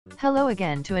Hello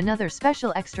again to another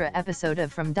special extra episode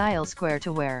of From Dial Square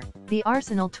to Where, the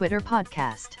Arsenal Twitter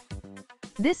podcast.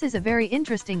 This is a very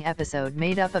interesting episode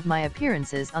made up of my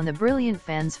appearances on the brilliant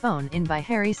fans phone in by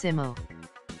Harry Simu.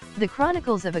 The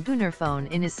Chronicles of a Gooner phone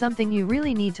in is something you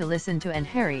really need to listen to, and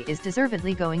Harry is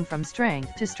deservedly going from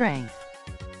strength to strength.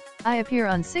 I appear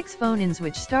on 6 phone-ins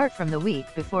which start from the week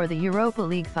before the Europa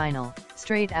League final,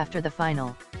 straight after the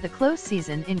final, the close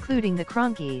season including the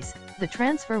Cronkies, the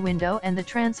transfer window and the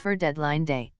transfer deadline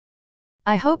day.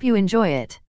 I hope you enjoy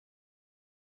it.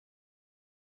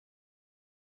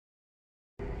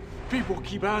 People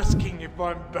keep asking if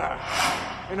I'm back,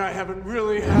 and I haven't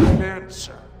really had an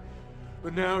answer.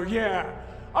 But now, yeah,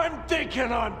 I'm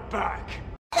thinking I'm back.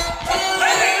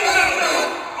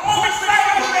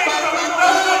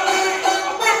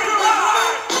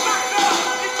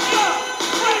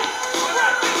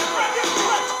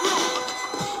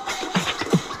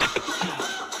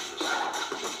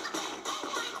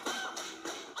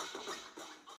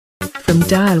 From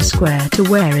Dial Square to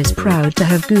Where is proud to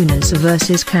have Gooners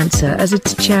vs Cancer as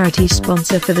its charity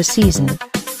sponsor for the season.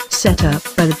 Set up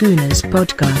by the Gooners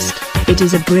podcast, it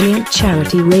is a brilliant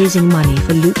charity raising money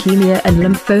for leukemia and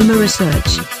lymphoma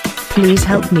research. Please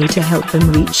help me to help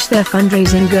them reach their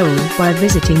fundraising goal by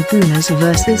visiting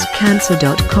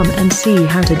goonersversuscancer.com and see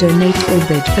how to donate or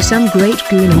bid for some great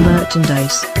Gooner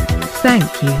merchandise.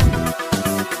 Thank you.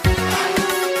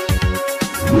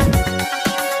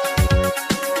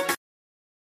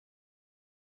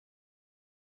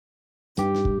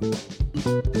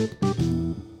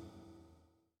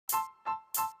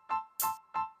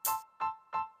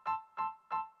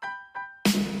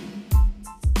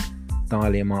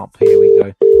 Dial him up. Here we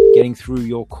go. Getting through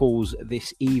your calls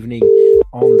this evening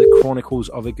on the Chronicles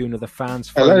of a Gooner, the fans.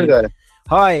 Hello there.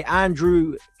 Hi,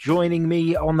 Andrew, joining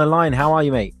me on the line. How are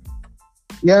you, mate?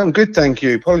 Yeah, I'm good, thank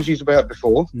you. Apologies about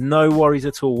before. No worries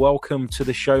at all. Welcome to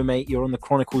the show, mate. You're on the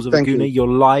Chronicles of a Gooner. You're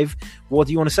live. What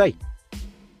do you want to say?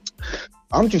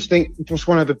 I'm just want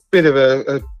to have a bit of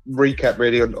a recap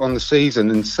really on the season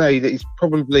and say that it's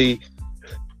probably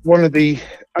one of the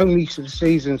only sort of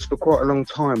seasons for quite a long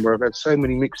time where I've had so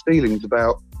many mixed feelings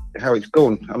about how it's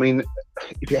gone. I mean,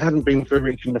 if it hadn't been for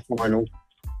reaching the final,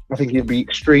 I think it'd be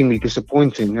extremely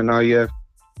disappointing. And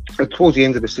towards the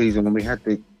end of the season, when we had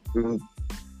the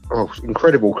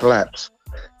incredible collapse,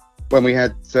 when we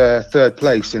had third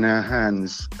place in our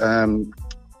hands, I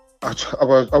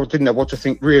didn't know what to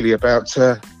think really about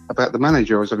the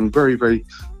manager. I was having very, very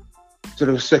sort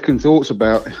of second thoughts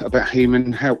about him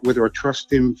and whether I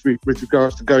trust him with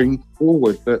regards to going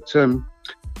forward. But as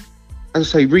I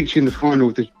say, reaching the final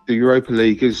of the Europa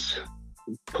League has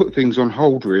put things on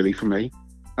hold really for me.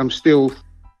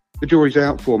 The jury's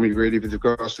out for me really with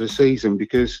regards to the season,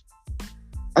 because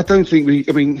I don't think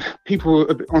people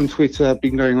on Twitter have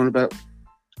been going on about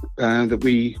that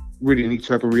we really need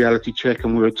to have a reality check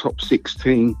and we're a top 6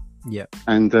 team. Yeah.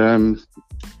 And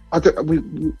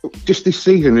just this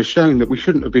season has shown that we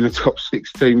shouldn't have been a top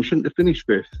 6 team. We shouldn't have finished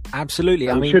 5th.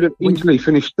 Absolutely. We should have easily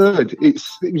finished 3rd. It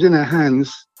was in our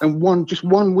hands, and just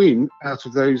one win out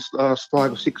of those last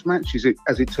 5 or 6 matches,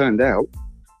 as it turned out,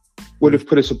 would have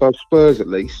put us above Spurs at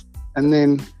least. And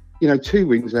then, 2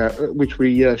 wins out, which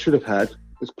we should have had.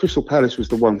 Crystal Palace was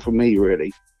the one for me,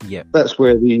 really. Yeah. That's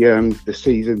where the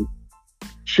season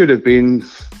should have been.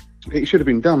 It should have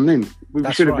been done then.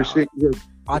 I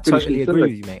totally agree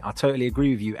with you, mate. I totally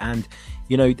agree with you. And,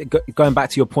 going back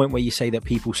to your point where you say that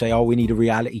people say, we need a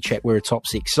reality check, we're a top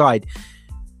 6 side.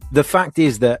 The fact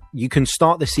is that you can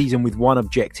start the season with one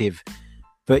objective,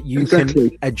 but you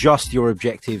can adjust your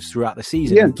objectives throughout the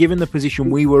season. Yeah. And given the position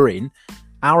we were in,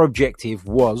 our objective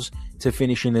was to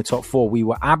finish in the top 4. We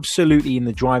were absolutely in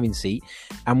the driving seat,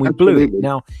 and we blew it.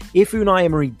 Now, if Unai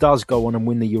Emery does go on and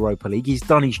win the Europa League, he's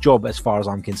done his job as far as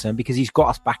I'm concerned, because he's got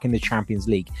us back in the Champions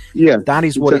League. Yeah, that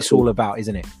is what it's all about,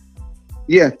 isn't it?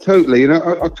 Yeah, totally. And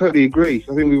I totally agree.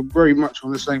 I think we were very much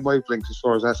on the same wavelength as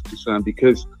far as that's concerned,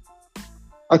 because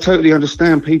I totally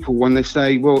understand people when they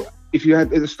say, well, if you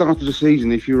had at the start of the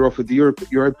season, if you were offered the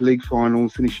Europa League final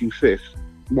and finishing 5th,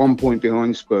 1 point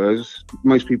behind Spurs,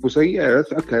 most people say, yeah,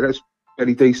 that's a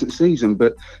fairly decent season.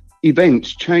 But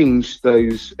events changed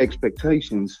those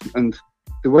expectations, and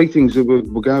the way things were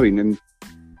going, and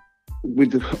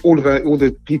with all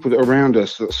the people that are around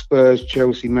us, that Spurs,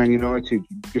 Chelsea, Man United,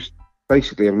 just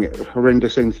basically having a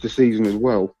horrendous end to the season as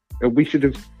well. We should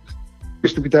have,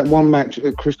 just with that one match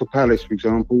at Crystal Palace, for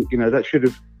example, that should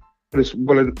have put us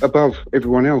well above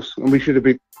everyone else, and we should have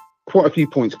been quite a few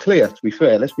points clear, to be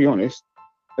fair, let's be honest,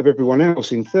 of everyone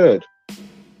else in 3rd.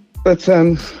 But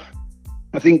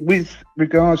I think with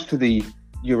regards to the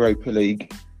Europa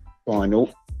League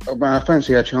final, I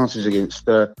fancy our chances against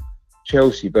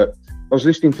Chelsea, but I was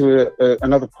listening to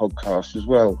another podcast as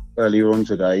well earlier on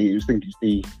today. I think it's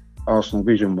the Arsenal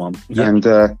Vision one, and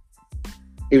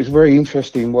it was very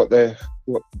interesting what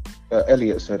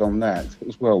Elliot said on that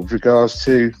as well, with regards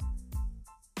to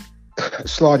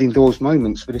sliding doors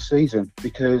moments for this season,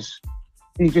 because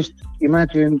you just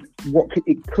imagine what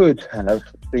it could have,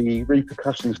 the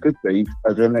repercussions could be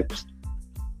over the next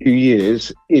few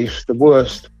years if the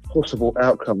worst possible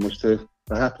outcome was to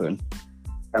happen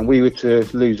and we were to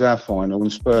lose our final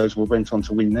and Spurs went on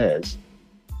to win theirs.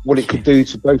 What it could do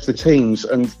to both the teams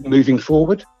and moving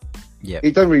forward. Yeah,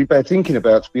 it don't really bear thinking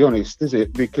about, to be honest, does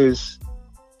it? Because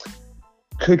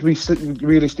could we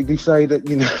realistically say that,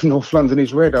 you know, North London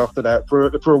is red after that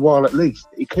for a while at least?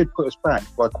 It could put us back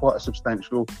by quite a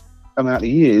substantial amount of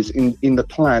years in the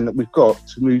plan that we've got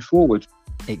to move forward.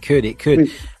 It could.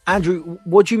 Andrew,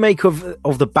 what do you make of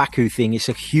the Baku thing? It's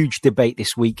a huge debate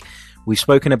this week. We've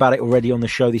spoken about it already on the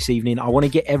show this evening. I want to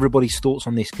get everybody's thoughts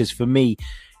on this because for me,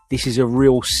 this is a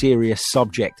real serious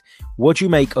subject. What do you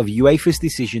make of UEFA's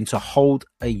decision to hold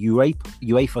a Europa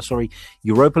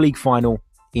League final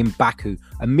in Baku,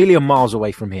 a million miles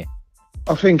away from here?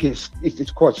 I think it's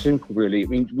quite simple, really. I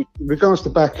mean, with regards to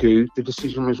Baku, the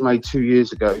decision was made 2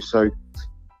 years ago, so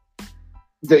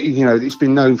that, you know, it's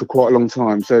been known for quite a long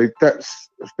time, so that's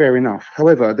fair enough.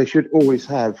 However, they should always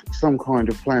have some kind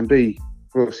of plan B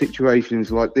for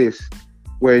situations like this,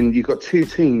 when you've got two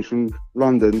teams from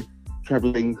London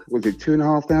travelling, was it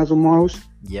 2,500 miles?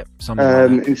 Yep, something like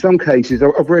that. In some cases,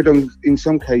 I've read in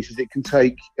some cases it can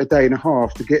take a day and a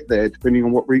half to get there, depending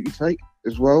on what route you take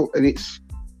as well. And it's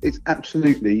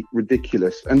absolutely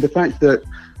ridiculous. And the fact that,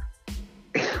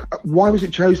 why was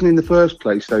it chosen in the first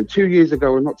place, though? 2 years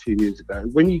ago, or not 2 years ago,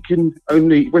 when the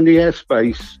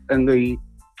airspace and the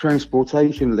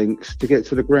transportation links to get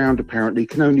to the ground apparently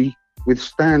can only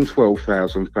withstand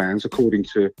 12,000 fans, according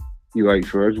to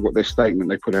UEFA, what their statement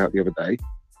they put out the other day.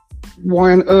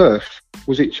 Why on earth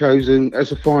was it chosen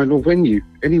as a final venue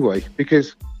anyway?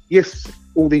 Because yes,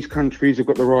 all these countries have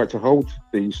got the right to hold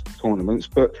these tournaments,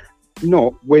 but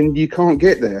not when you can't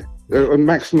get there. A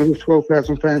maximum of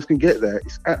 12,000 fans can get there.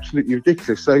 It's absolutely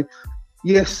ridiculous. So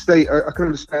yes, I can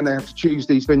understand they have to choose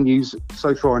these venues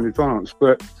so far in advance,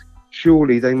 but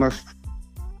surely they must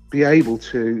be able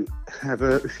to have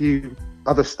a few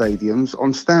other stadiums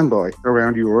on standby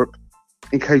around Europe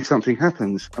in case something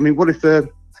happens. I mean, what if there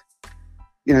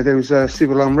was a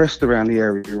civil unrest around the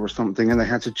area or something and they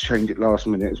had to change it last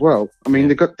minute as well? I mean,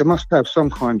 they must have some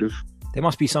kind of... There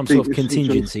must be some sort of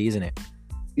contingency, isn't it?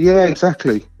 Yeah,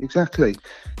 exactly.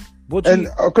 And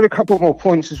I've got a couple more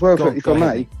points as well, if I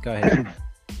may. Go ahead.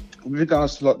 With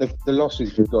regards to like the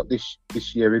losses we've got this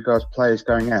year, with regards to players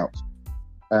going out,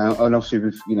 and obviously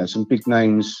with, you know, some big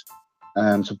names,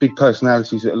 some big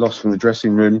personalities that are lost from the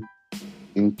dressing room,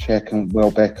 in Cech and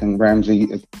Welbeck and Ramsey,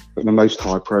 but the most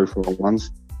high-profile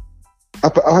ones.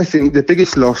 I think the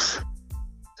biggest loss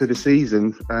to the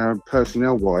season,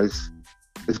 personnel-wise,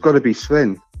 has got to be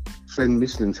Sven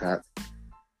Mislintat,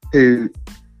 who,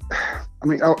 I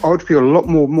mean, I would feel a lot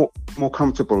more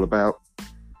comfortable about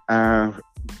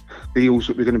deals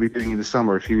that we're going to be doing in the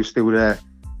summer if he was still there.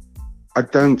 I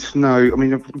don't know. I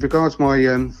mean, with regards my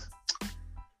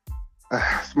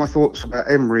thoughts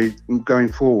about Emery going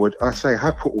forward, I say I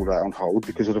have put all that on hold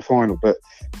because of the final, but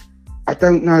I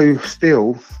don't know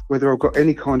still whether I've got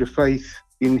any kind of faith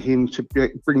in him to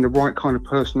bring the right kind of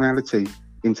personality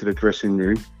into the dressing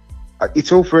room.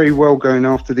 It's all very well going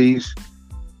after these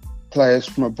players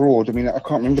from abroad. I mean, I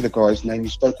can't remember the guy's name. You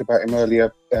spoke about him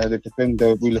earlier, the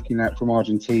defender we're looking at from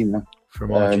Argentina.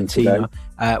 Walter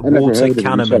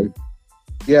Kahneman.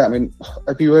 Yeah, I mean,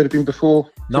 have you heard of him before?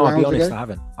 No, I'll be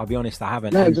honest, I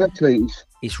haven't. No, exactly.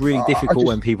 It's really difficult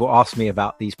when people ask me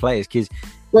about these players because...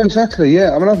 Well, exactly,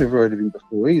 yeah. I mean, I've never heard of him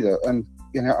before either. And,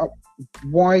 you know,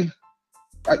 why...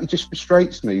 It just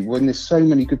frustrates me when there's so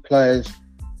many good players,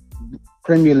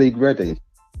 Premier League ready,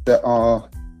 that are,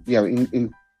 you know,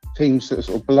 in teams that are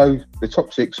sort of below the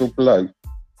top six or below,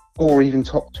 or even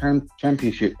top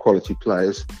championship quality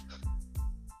players.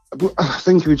 I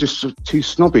think we're just too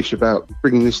snobbish about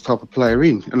bringing this type of player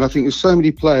in. And I think there's so many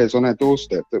players on our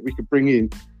doorstep that we could bring in,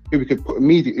 who we could put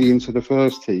immediately into the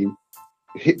first team,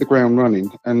 hit the ground running.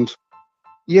 And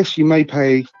yes, you may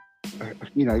pay,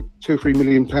 you know, £2 or £3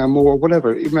 million more or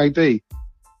whatever it may be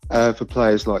for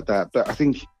players like that. But I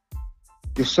think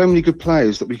there's so many good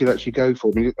players that we could actually go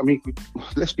for. I mean,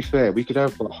 let's be fair. We could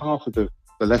have like half of the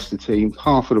Leicester team,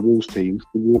 half of the Wolves team,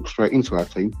 walk straight into our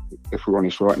team, if we're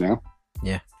honest right now.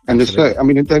 Yeah. And I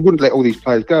mean, they wouldn't let all these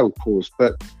players go, of course.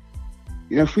 But,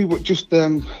 you know, if we would just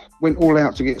went all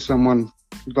out to get someone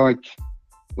like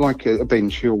like a Ben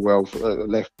Chilwell at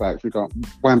left back, we've got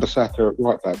Wan-Bissaka at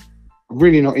right back. I'm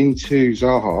really not into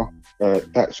Zaha,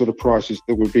 that sort of prices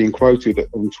that were being quoted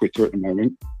on Twitter at the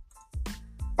moment.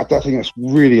 I don't think that's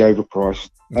really overpriced.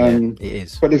 It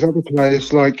is. But there's other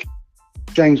players like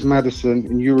James Maddison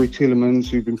and Yuri Tillemans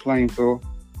who've been playing for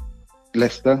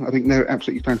Leicester. I think they're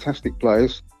absolutely fantastic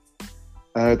players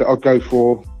that I'd go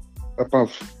for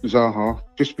above Zaha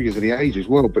just because of the age as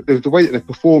well. But the way that they've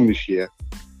performed this year,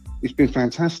 it's been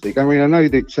fantastic. I mean, I know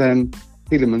that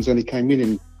Tillemans only came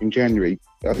in January.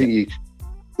 I think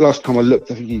last time I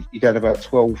looked, I think he had about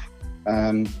 12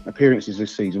 appearances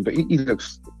this season, but he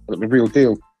looks like the real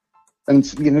deal. And,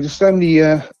 there's so many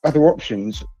other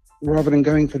options rather than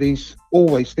going for these,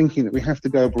 always thinking that we have to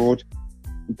go abroad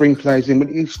and bring players in. But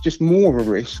it's just more of a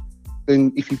risk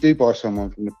than if you do buy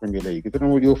someone from the Premier League. I don't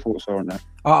know what your thoughts are on that.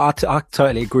 I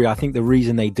totally agree. I think the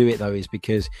reason they do it, though, is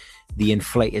because the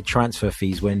inflated transfer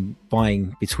fees when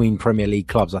buying between Premier League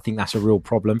clubs. I think that's a real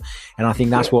problem. And I think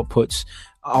that's what puts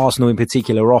Arsenal in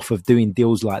particular off of doing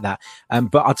deals like that.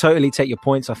 But I totally take your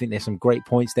points. I think there's some great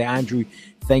points there. Andrew,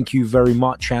 thank you very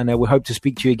much. And we hope to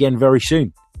speak to you again very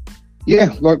soon.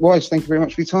 Yeah, likewise. Thank you very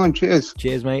much for your time. Cheers.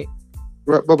 Cheers, mate.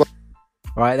 Right, bye-bye.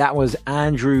 All right, that was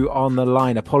Andrew on the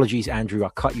line. Apologies, Andrew. I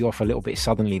cut you off a little bit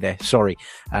suddenly there. Sorry.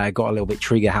 Got a little bit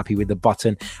trigger happy with the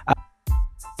button.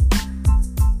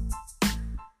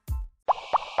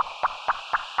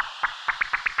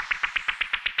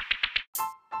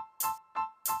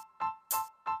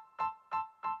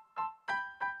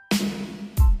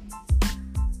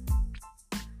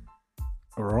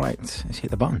 All right, let's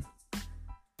hit the button.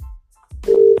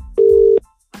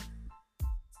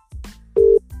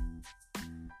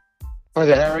 Hi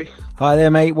there, Harry. Hi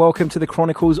there, mate. Welcome to the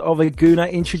Chronicles of a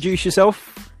Gooner. Introduce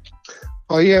yourself.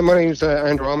 Oh, yeah, my name's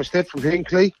Andrew Armistead from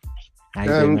Hinckley. How you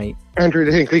doing, mate? Andrew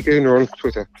the Hinckley Gooner on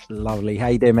Twitter. Lovely. How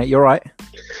you doing, mate? You all right?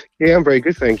 Yeah, I'm very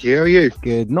good, thank you. How are you?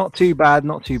 Good. Not too bad,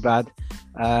 not too bad.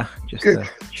 Just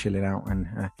chilling out and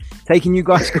taking you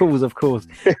guys' calls, of course.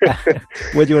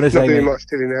 What do you want to say, Not doing mate? much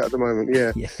chilling out at the moment,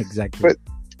 yeah. Yeah, exactly. But,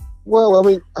 well, I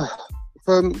mean,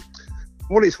 from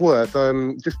what it's worth,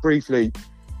 just briefly,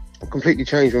 I've completely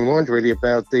changed my mind, really,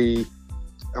 about the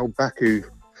old Baku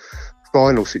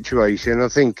final situation. I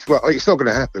think, well, it's not going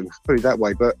to happen, put it that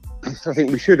way, but I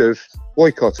think we should have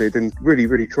boycotted and really,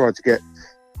 really tried to get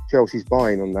Chelsea's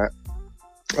buy-in on that.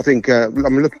 I think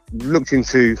looked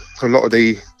into a lot of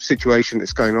the situation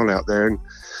that's going on out there and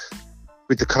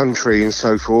with the country and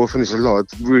so forth, and there's a lot of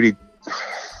really,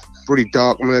 really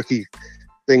dark, murky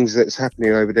things that's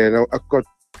happening over there. And God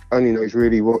only knows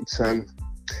really what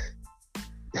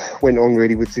went on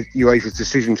really with the UEFA's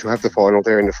decision to have the final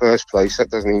there in the first place.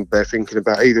 That doesn't even bear thinking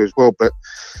about either as well. But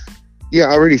yeah,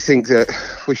 I really think that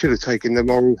we should have taken the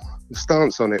moral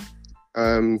stance on it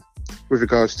with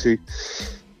regards to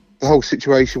the whole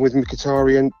situation with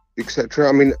Mkhitaryan, etc.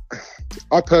 I mean,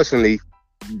 I personally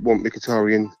want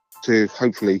Mkhitaryan to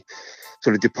hopefully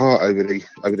sort of depart over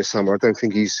the summer. I don't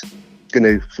think he's going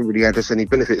to really add us any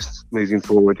benefits moving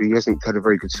forward. He hasn't had a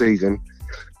very good season,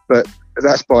 but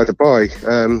that's by the by.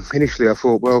 Initially, I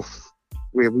thought, well,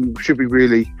 we should be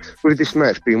really, with this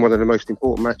match being one of the most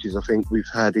important matches I think we've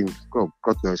had in God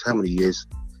knows how many years,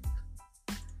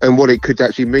 and what it could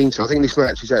actually mean to. I think this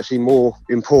match is actually more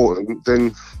important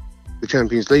than the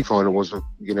Champions League final was,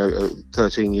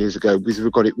 13 years ago, because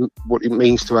we've got what it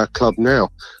means to our club now.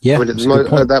 Yeah, I mean,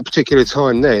 at that particular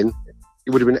time then,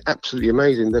 it would have been absolutely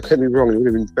amazing. Don't get me wrong, it would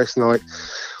have been the best night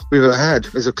we've ever had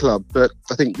as a club. But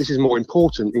I think this is more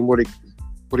important in what it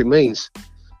means.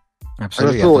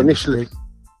 Absolutely. And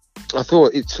I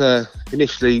thought it's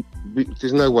initially,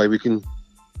 there's no way we can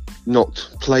not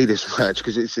play this match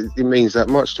because it means that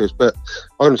much to us. But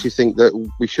I honestly think that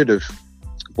we should have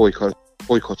boycotted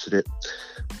it.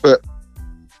 But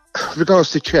with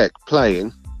regards to Cech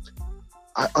playing,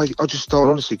 I just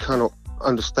honestly cannot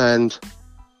understand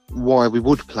why we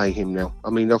would play him now. I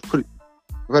mean, I've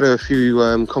had a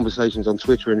few conversations on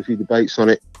Twitter and a few debates on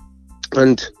it,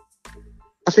 and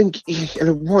I think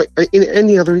in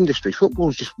any other industry, football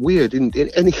is just weird. In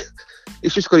any,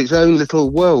 it's just got its own little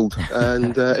world,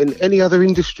 and in any other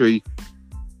industry,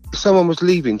 if someone was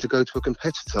leaving to go to a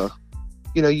competitor,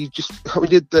 in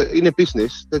a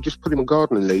business, they'll just put him on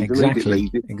gardening leave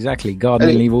immediately. Exactly,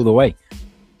 gardening leave all the way.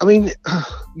 I mean,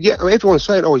 everyone's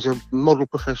saying, he's a model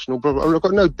professional, blah, blah. I've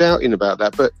got no doubting about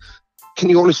that, but can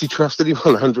you honestly trust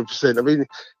anyone 100%?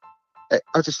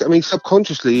 I mean,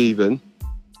 subconsciously even,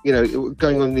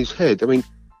 going on in his head. I mean,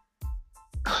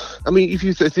 if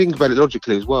you think about it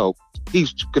logically as well,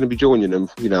 he's going to be joining them,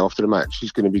 after the match.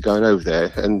 He's going to be going over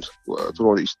there, and I don't know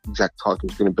what his exact title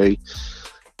is going to be.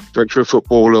 director of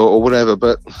football or whatever,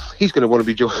 but he's going to want to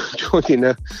be joining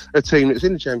a team that's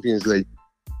in the Champions League,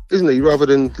 isn't he? Rather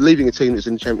than leaving a team that's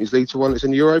in the Champions League to one that's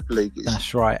in the Europa League.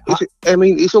 That's right. I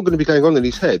mean, it's all going to be going on in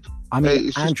his head. I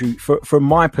mean, Andrew, from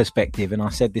my perspective, and I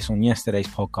said this on yesterday's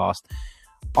podcast,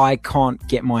 I can't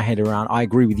get my head around. I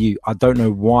agree with you. I don't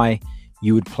know why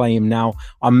you would play him now.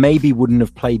 I maybe wouldn't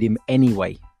have played him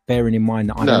anyway, bearing in mind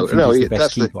that I don't think he's the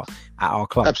best keeper at our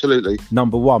club. Absolutely.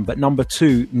 Number one. But number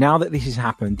two, now that this has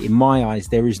happened, in my eyes,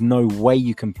 there is no way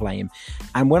you can play him.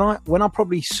 And when I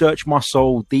probably search my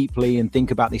soul deeply and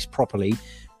think about this properly,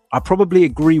 I probably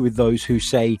agree with those who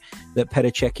say that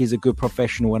Petr Cech is a good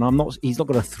professional and he's not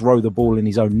going to throw the ball in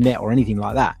his own net or anything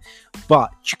like that.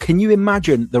 But can you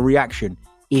imagine the reaction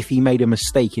if he made a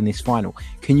mistake in this final?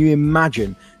 Can you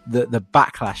imagine the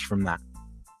backlash from that?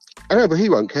 I know, but he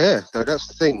won't care. So that's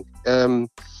the thing. I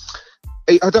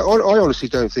honestly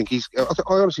don't think I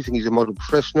honestly think he's a model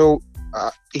professional.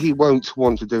 He won't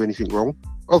want to do anything wrong.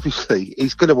 Obviously,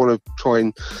 he's going to want to try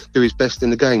and do his best in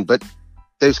the game, but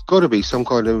there's got to be some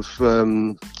kind of,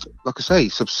 like I say,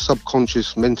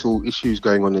 subconscious mental issues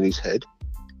going on in his head.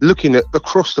 Looking at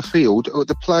across the field at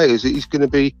the players that he's going to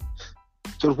be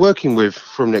sort of working with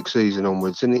from next season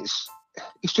onwards, and it's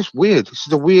just weird. This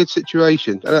is a weird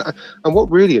situation, and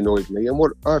what really annoyed me and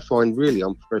what I find really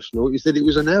unprofessional is that it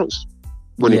was announced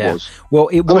when it was. Well,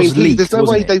 it was leaked. There's no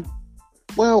way it?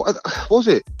 Well, was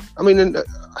it? I mean,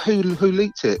 who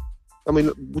leaked it? I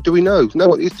mean, do we know?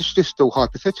 No, it's just still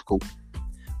hypothetical.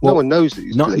 Well, no one knows that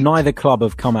it's leaked. Neither club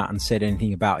have come out and said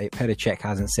anything about it. Petr Cech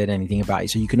hasn't said anything about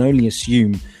it, so you can only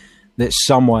assume that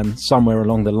someone somewhere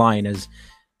along the line has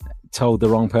told the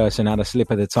wrong person how to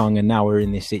slip of the tongue, and now we're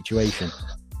in this situation.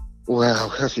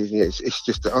 Well, it's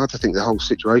just, I think the whole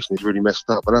situation is really messed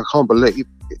up, and I can't believe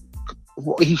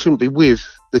he shouldn't be with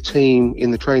the team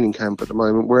in the training camp at the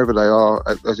moment, wherever they are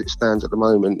as it stands at the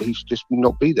moment. He should just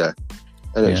not be there,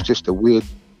 and it's just a weird,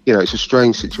 it's a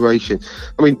strange situation.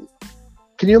 I mean,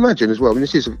 can you imagine as well? I mean,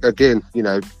 this is again,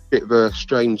 a bit of a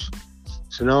strange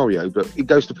scenario, but it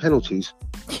goes to penalties.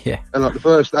 Yeah. And like the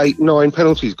first 8-9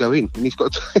 penalties go in, and he's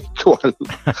got to take one.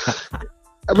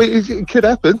 I mean, it could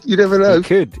happen. You never know. It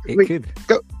could.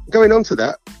 Going on to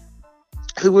that,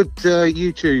 who would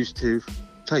you choose to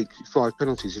take 5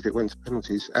 penalties if it went to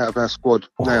penalties out of our squad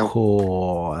now?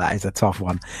 Oh, that is a tough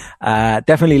one.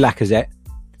 Definitely Lacazette.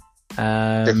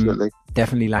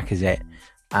 Definitely Lacazette.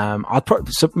 I'd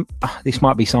probably, this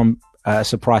might be some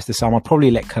surprise to some. I'd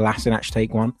probably let Kolasinac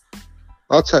take one.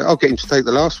 I'll get him to take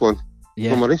the last one.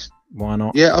 Yeah, if I'm honest. Why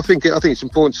not? Yeah, I think it's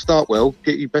important to start well.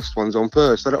 Get your best ones on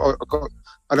first. I don't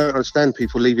understand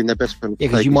people leaving their best penalty. Yeah,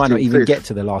 because you might not even get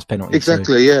to the last penalty.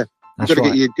 Exactly. So yeah, you've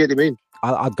got to get him in.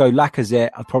 I'd go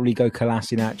Lacazette. I'd probably go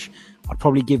Kolasinac. I'd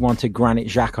probably give one to Granit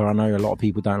Xhaka. I know a lot of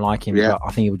people don't like him, but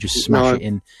I think he would just smash it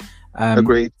in.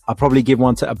 Agreed. I'd probably give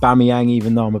one to Aubameyang,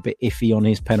 even though I'm a bit iffy on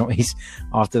his penalties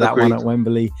after that one at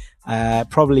Wembley.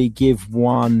 Probably give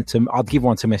one to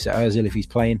Mesut Ozil if he's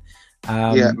playing.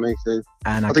 Yeah, me too.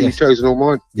 And I think you've chosen all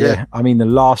mine. Yeah, I mean the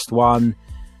last one.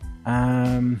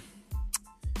 I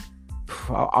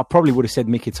probably would have said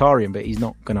Mkhitaryan, but he's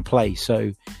not going to play.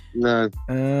 So no,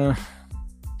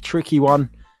 tricky one.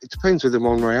 It depends whether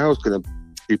Monreal's going to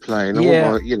be playing.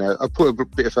 I put a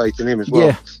bit of faith in him as well.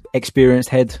 Yeah, experienced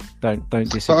head. Don't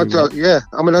disagree. I'd go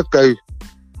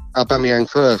Aubameyang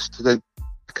first, then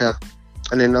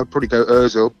and then I'd probably go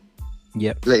Ozil.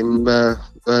 Yep. Let him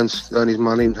earn his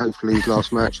money and hopefully his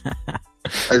last match.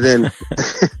 And then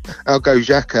I'll go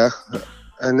Xhaka.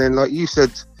 And then, like you said,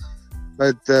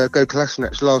 I'd go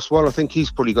Kolasinac last one. I think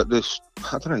he's probably got this,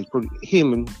 I don't know, probably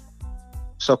him and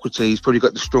Socrates probably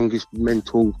got the strongest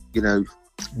mental, sort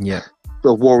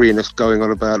of warriorness going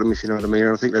on about them, if you know what I mean.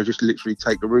 And I think they'll just literally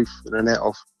take the roof and the net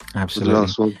off. Absolutely. The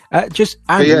last one.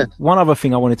 Andrew, one other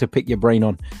thing I wanted to pick your brain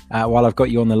on while I've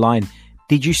got you on the line.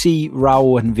 Did you see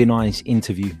Raul and Vinay's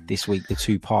interview this week, the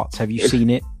 2 parts? Have you seen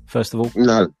it, first of all?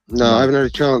 No, I haven't had a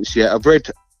chance yet. I've read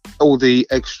all the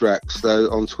extracts, though,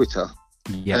 on Twitter.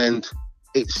 Yeah. And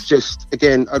it's just,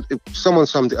 again, someone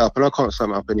summed it up, and I can't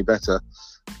sum it up any better.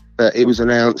 But it was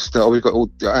announced that we've got all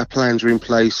our plans are in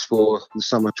place for the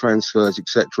summer transfers,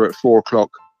 etc. at 4:00.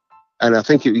 And I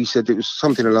think he said it was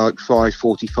something like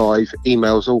 5:45.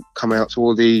 Emails all come out to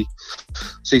all the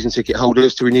season ticket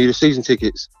holders to renew the season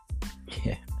tickets.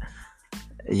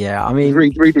 Yeah. I mean,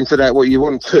 read into that what you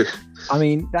want to. I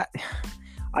mean, that.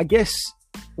 I guess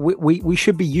we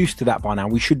should be used to that by now.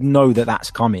 We should know that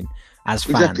that's coming as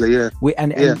fans. Exactly. Yeah.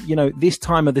 And this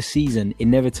time of the season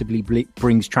inevitably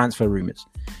brings transfer rumours.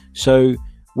 So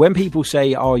when people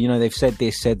say, oh, you know, they've said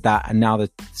this, said that, and now the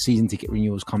season ticket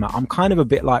renewals come out, I'm kind of a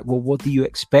bit like, well, what do you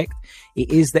expect?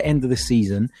 It is the end of the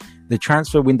season. The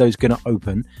transfer window is going to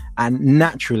open, and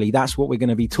naturally that's what we're going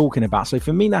to be talking about. So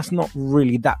for me, that's not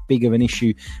really that big of an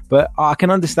issue, but I can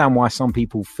understand why some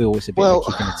people feel it's a bit of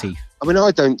a kick in the teeth. I mean,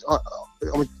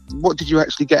 I mean, what did you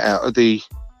actually get out of the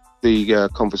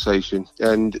conversation?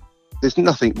 And there's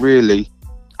nothing really.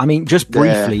 I mean, just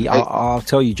briefly, I'll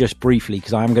tell you just briefly,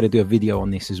 because I am going to do a video on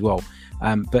this as well.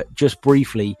 But just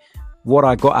briefly, what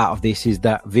I got out of this is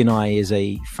that Vinay is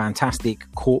a fantastic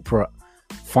corporate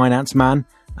finance man.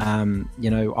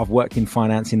 You know, I've worked in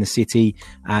finance in the city,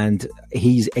 and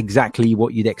he's exactly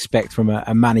what you'd expect from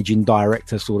a managing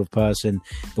director sort of person.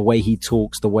 The way he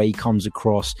talks, the way he comes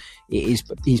across, he's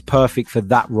perfect for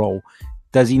that role.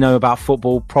 Does he know about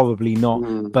football? Probably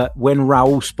not. But when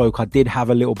Raul spoke, I did have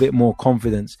a little bit more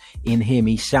confidence in him.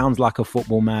 He sounds like a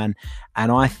football man,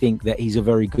 and I think that he's a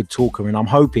very good talker, and I'm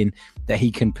hoping that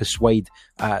he can persuade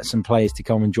some players to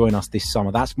come and join us this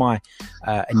summer. That's my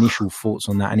initial thoughts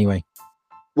on that anyway.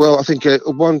 Well, I think I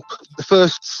think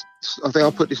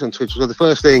I'll put this on Twitter. So the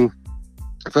first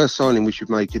signing we should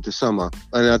make in the summer,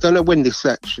 and I don't know when this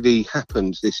actually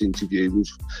happens, this interview with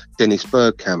Dennis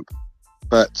Bergkamp,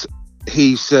 but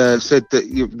he's said that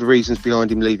the reasons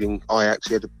behind him leaving Ajax,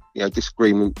 he had a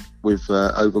disagreement with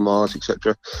Overmars,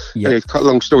 etc. Yep. And to cut a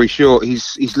long story short,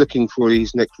 he's looking for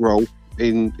his next role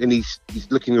and he's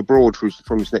looking abroad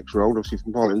from his next role, obviously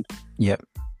from Holland. Yep.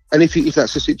 And if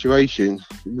that's the situation,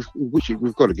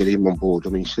 we've got to get him on board.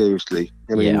 I mean, seriously.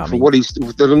 I mean,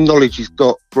 the knowledge he's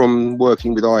got from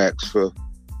working with Ajax for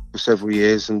several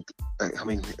years, and I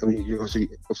mean, you're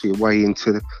obviously way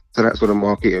into that sort of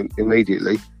market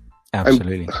immediately.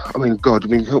 Absolutely. I mean, God,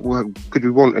 could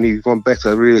we want anyone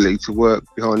better, really, to work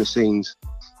behind the scenes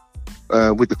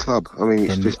with the club? I mean,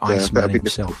 it's just that'd be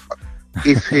himself.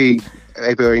 If he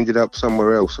ever ended up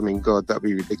somewhere else, I mean, God, that'd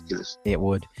be ridiculous. It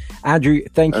would. Andrew,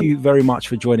 thank you very much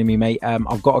for joining me, mate.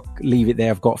 I've got to leave it there.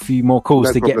 I've got a few more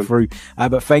calls get through,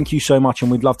 but thank you so much,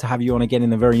 and we'd love to have you on again in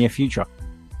the very near future.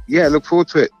 Yeah, look forward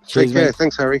to it. Cheers, Take care. Mate.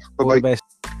 Thanks, Harry. Bye-bye. All the best.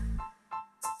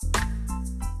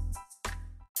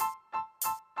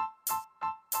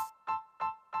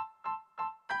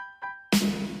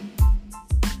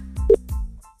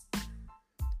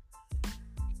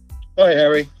 Hi,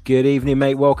 Harry. Good evening,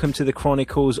 mate. Welcome to the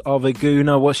Chronicles of a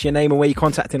Gooner. What's your name and where are you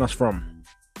contacting us from?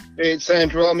 It's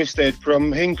Andrew Armistead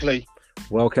from Hinckley.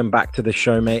 Welcome back to the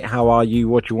show, mate. How are you?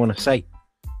 What do you want to say?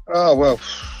 Oh, well,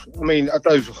 I mean, I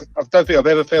don't think I've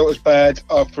ever felt as bad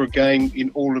after a game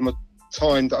in all of my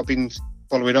time that I've been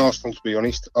following Arsenal, to be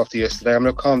honest, after yesterday. I'm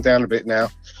going to calm down a bit now.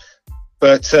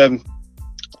 But I'm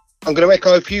going to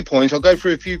echo a few points. I'll go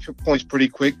through a few points pretty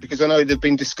quick because I know they've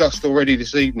been discussed already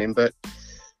this evening, but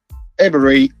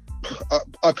Emery,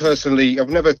 I personally, I've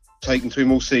never taken to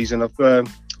him all season. I've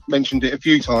mentioned it a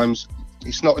few times.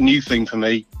 It's not a new thing for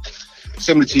me.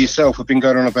 Similar to yourself, I've been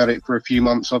going on about it for a few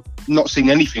months. I've not seen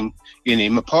anything in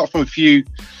him, apart from a few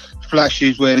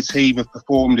flashes where the team have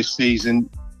performed this season.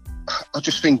 I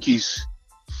just think he's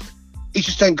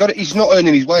just ain't got it. He's not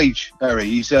earning his wage, Harry.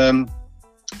 He's earning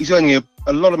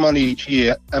a lot of money each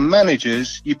year. And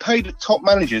managers, you pay the top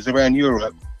managers around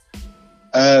Europe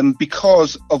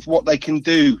because of what they can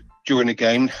do during a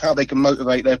game, how they can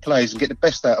motivate their players and get the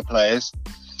best out of players.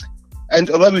 And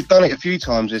although we've done it a few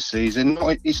times this season,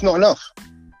 it's not enough.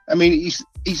 I mean,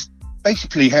 he's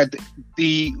basically had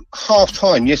the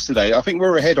half-time yesterday. I think we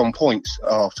were ahead on points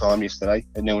at half-time yesterday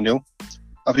at 0-0.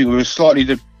 I think we were slightly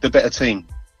the better team.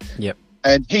 Yep.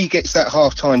 And he gets that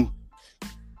half-time.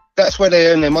 That's where they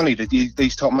earn their money,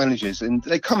 these top managers. And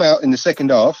they come out in the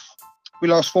second half. We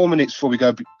last 4 minutes before we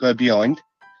go behind.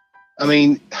 I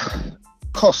mean,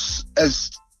 Kos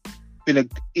has been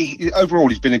overall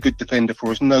he's been a good defender for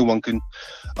us. No one can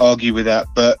argue with that.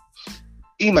 But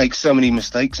he makes so many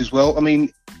mistakes as well. I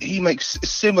mean, he makes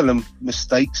similar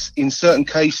mistakes in certain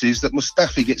cases that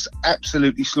Mustafi gets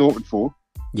absolutely slaughtered for.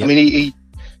 Yep. I mean,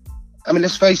 I mean,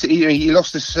 let's face it. He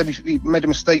lost he made a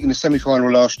mistake in the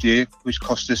semi-final last year, which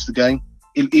cost us the game.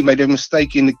 He made a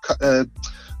mistake in the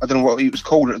I don't know what it was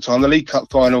called at the time, the League Cup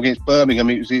final against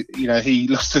Birmingham. It was, he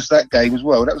lost us that game as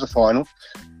well. That was a final.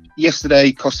 Yesterday,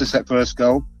 he cost us that first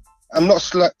goal. I'm not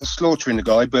slaughtering the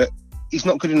guy, but he's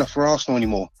not good enough for Arsenal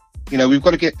anymore. We've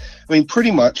got to get. I mean, pretty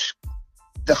much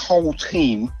the whole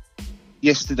team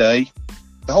yesterday,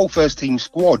 the whole first team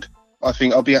squad, I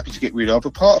think I'll be happy to get rid of,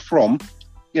 apart from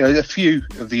a few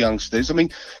of the youngsters. I mean,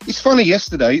 it's funny,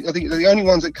 yesterday, I think the only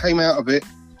ones that came out of it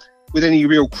with any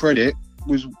real credit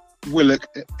was Willock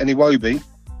and Iwobi.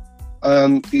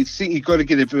 I think you've got to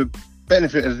give a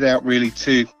benefit of the doubt, really,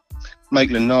 to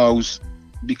Maitland-Niles.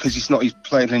 because he's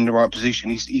playing in the right position.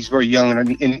 He's very young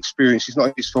and inexperienced. It's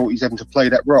not his fault he's having to play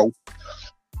that role.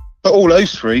 But all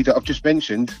those three that I've just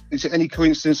mentioned, is it any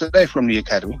coincidence that they're from the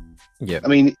academy? Yeah. I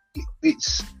mean,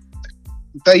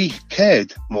 they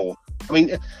cared more. I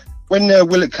mean, when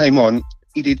Willett came on,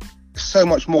 he did so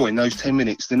much more in those 10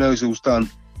 minutes than Ozil's done.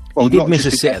 Well, he did miss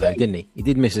a sitter, though, didn't he? He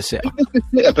did miss a sitter. He missed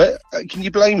a sitter, but can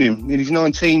you blame him? He's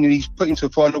 19 and he's put into a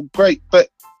final. Great, but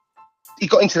he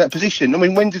got into that position. I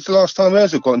mean, when did the last time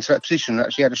Ozil got into that position and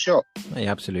actually had a shot? You're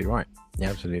absolutely right.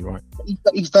 You're absolutely right.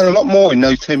 He's done a lot more in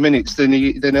those 10 minutes than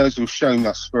Ozil's shown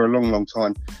us for a long, long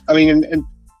time. I mean, and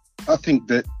I think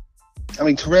that,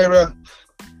 Torreira,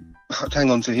 I'd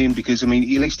hang on to him because, at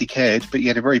least he cared, but he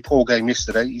had a very poor game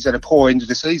yesterday. He's had a poor end of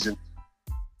the season.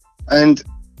 And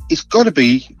it's got to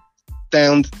be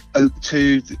down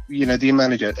to, the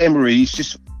manager. Emery, he's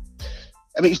just...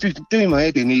 he's doing my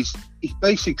head in. He's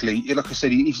basically, like I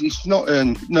said, he's not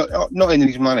earning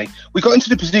his money. We got into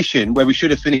the position where we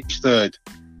should have finished third,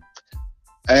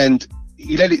 and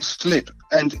he let it slip.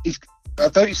 And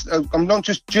I'm not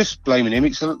just blaming him.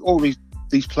 It's all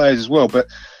these players as well. But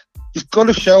he's got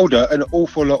to shoulder an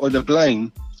awful lot of the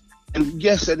blame. And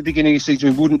yes, at the beginning of the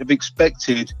season, we wouldn't have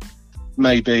expected,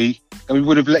 maybe, and we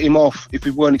would have let him off if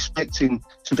we weren't expecting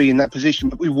to be in that position.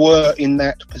 But we were in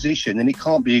that position, and it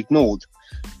can't be ignored.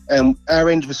 Our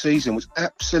end of the season was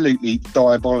absolutely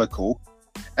diabolical.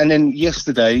 And then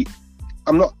yesterday,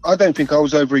 I don't think I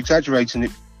was over exaggerating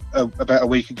it about a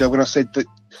week ago when I said that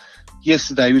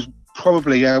yesterday was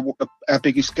probably our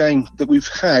biggest game that we've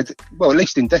had, well, at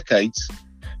least in decades,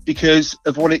 because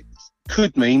of what it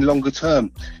could mean longer term.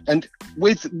 And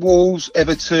with Wolves,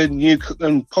 Everton,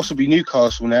 and possibly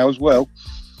Newcastle now as well,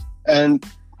 and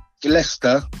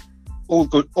Leicester, all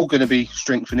going to be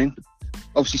strengthening.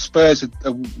 Obviously, Spurs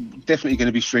are definitely going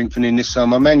to be strengthening this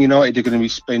summer. Man United are going to be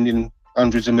spending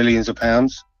hundreds of millions of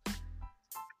pounds.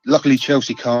 Luckily,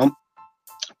 Chelsea can't.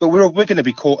 But we're going to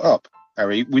be caught up,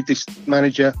 Harry, with this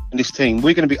manager and this team.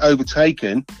 We're going to be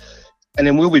overtaken, and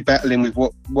then we'll be battling with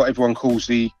what everyone calls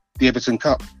the Everton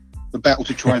Cup, the battle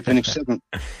to try and finish seventh.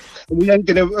 We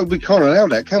can't allow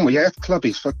that, can we? Our club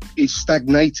is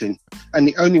stagnating, and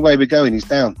the only way we're going is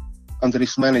down under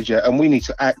this manager, and we need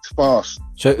to act fast.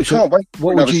 So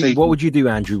what would you do,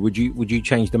 Andrew? Would you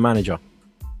change the manager?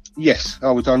 Yes,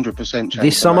 I would 100% change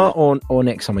this summer or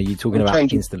next summer. You're talking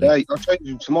about instantly. I'll change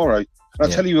him tomorrow. And I'll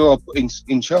tell you who I'll put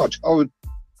in charge. I would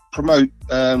promote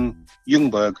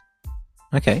Ljungberg.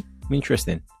 Okay,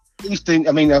 interesting. He's doing.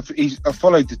 I've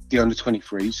followed the under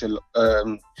 23s,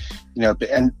 a bit,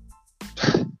 and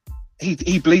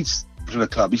he bleeds for the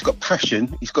club. He's got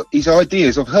passion. He's got his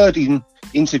ideas. I've heard him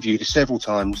interviewed several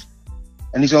times,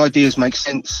 and his ideas make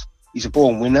sense. He's a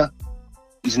born winner.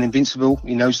 He's an invincible.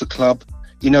 He knows the club.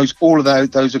 He knows all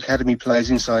of those academy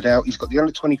players inside out. He's got the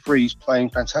under 23s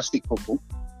playing fantastic football.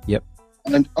 Yep.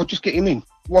 And I'll just get him in.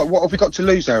 What have we got to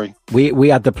lose, Harry? We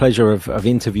had the pleasure of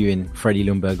interviewing Freddie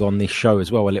Ljungberg on this show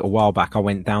as well a little while back. I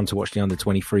went down to watch the under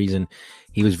 23s, and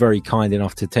he was very kind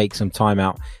enough to take some time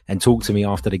out and talk to me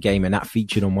after the game, and that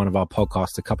featured on one of our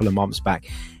podcasts a couple of months back.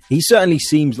 He certainly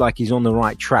seems like he's on the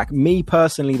right track. Me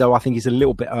personally, though, I think it's a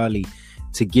little bit early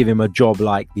to give him a job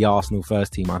like the Arsenal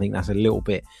first team. I think that's a little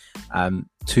bit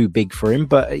too big for him,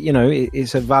 but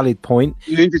it's a valid point.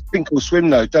 You need to sink or swim,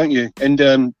 though, don't you?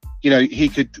 And he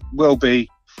could well be.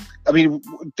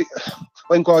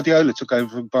 When Guardiola took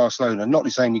over from Barcelona, not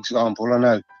the same example, I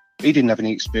know. He didn't have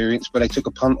any experience, but they took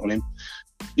a punt on him.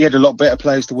 He had a lot better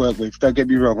players to work with. Don't get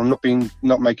me wrong. I'm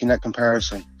not making that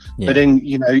comparison. Yeah. But then,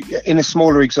 in a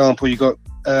smaller example, you got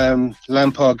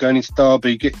Lampard going into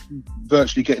Derby,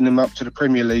 virtually getting them up to the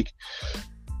Premier League.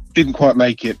 Didn't quite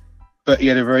make it, but he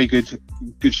had a very good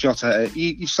shot at it.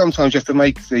 You sometimes have to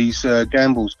make these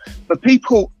gambles. But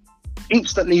people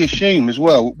instantly assume as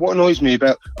well, what annoys me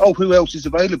about, who else is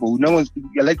available?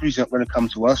 Allegri's not going to come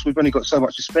to us. We've only got so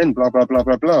much to spend, blah, blah, blah,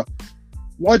 blah, blah.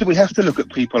 Why do we have to look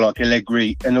at people like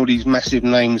Allegri and all these massive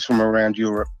names from around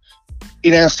Europe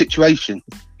in our situation?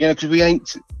 Because we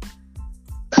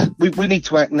need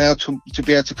to act now to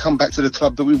be able to come back to the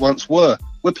club that we once were.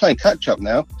 We're playing catch up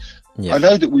now. Yeah. I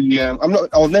know that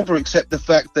I'll never accept the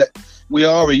fact that we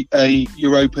are a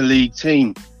Europa League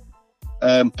team.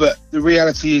 But the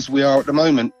reality is we are at the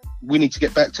moment. We need to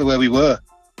get back to where we were.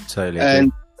 Totally.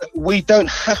 And we don't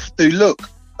have to look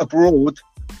abroad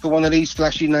for one of these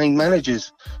flashy name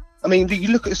managers. You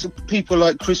look at some people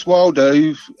like Chris Wilder,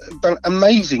 who've done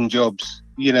amazing jobs,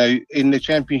 in the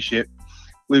Championship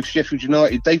with Sheffield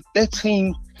United. Their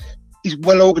team is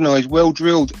well organised, well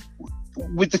drilled.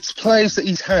 With the players that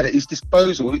he's had at his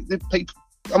disposal,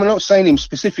 I'm not saying him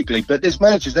specifically, but there's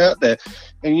managers out there.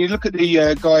 And you look at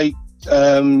the guy,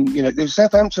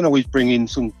 Southampton always bring in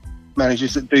some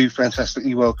managers that do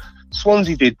fantastically well.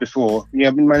 Swansea did before.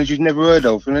 Managers you've never heard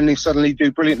of, and then they suddenly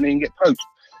do brilliantly and get poached.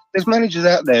 There's managers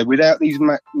out there without these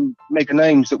mega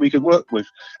names that we could work with,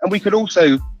 and we could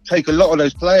also take a lot of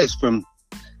those players from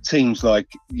teams like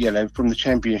from the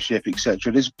Championship,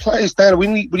 etc. There's players down. We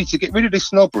need to get rid of this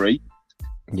snobbery.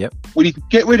 Yep. We need to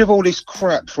get rid of all this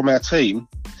crap from our team,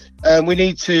 and we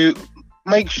need to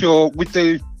make sure with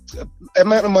the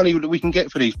amount of money that we can get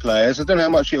for these players. I don't know how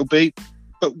much it'll be,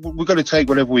 but we've got to take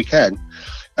whatever we can,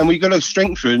 and we've got to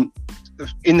strengthen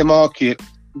in the market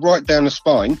right down the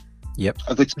spine. Yep.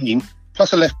 Of the team,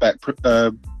 plus a left back,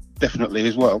 definitely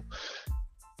as well.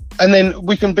 And then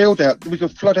we can flood out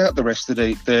the rest of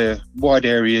the wide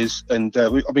areas. And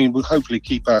we'll hopefully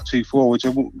keep our two forwards. I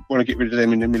wouldn't want to get rid of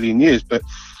them in a million years, but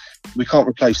we can't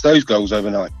replace those goals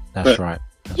overnight. That's right.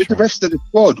 With the rest of the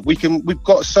squad, we've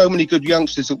got so many good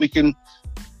youngsters that we can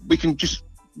just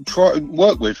try and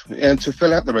work with and to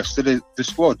fill out the rest of the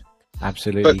squad.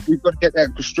 Absolutely. But we've got to get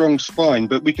that strong spine,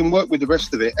 but we can work with the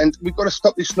rest of it. And we've got to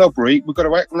stop this snobbery. We've got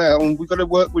to act now, and we've got to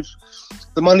work with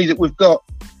the money that we've got,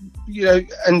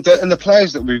 and the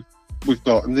players that we've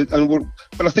got.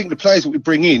 But I think the players that we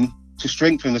bring in to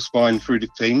strengthen the spine through the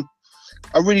team,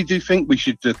 I really do think we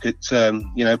should look at,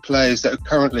 players that are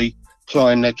currently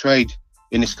plying their trade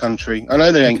in this country. I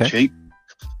know they ain't cheap,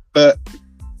 but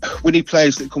we need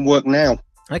players that can work now.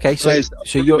 Okay, so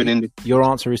your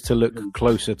answer is to look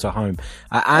closer to home.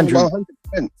 Andrew,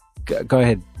 100%. Go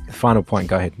ahead. Final point.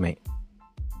 Go ahead, mate.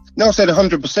 No, I said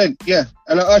 100%, yeah.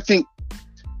 And I think,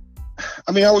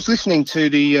 I was listening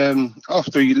to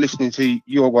after listening to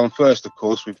your one first, of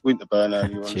course, with Winterburn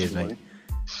earlier on. Cheers, mate.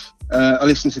 I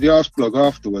listened to the Arseblog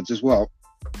afterwards as well.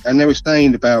 And they were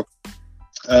saying about,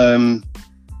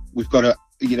 we've got to,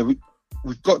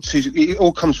 it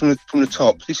all comes from the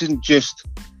top. This isn't just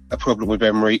a problem with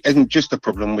Emery, it isn't just a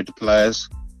problem with the players.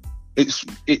 It's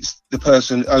the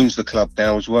person that owns the club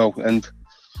now as well. And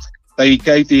they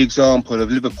gave the example of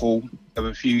Liverpool of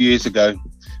a few years ago,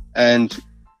 and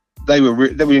they were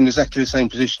in exactly the same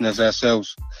position as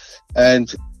ourselves.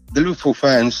 And the Liverpool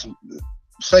fans,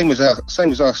 same as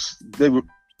us, they were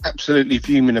absolutely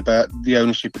fuming about the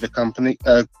ownership of the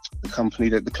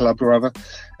club rather,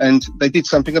 and they did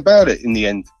something about it in the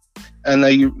end. And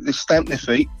they stamped their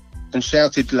feet and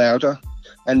shouted louder,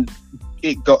 and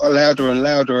it got louder and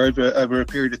louder over a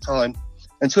period of time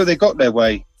until they got their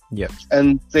way. Yep.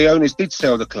 And the owners did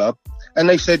sell the club, and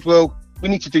they said, well, we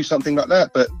need to do something like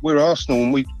that, but we're Arsenal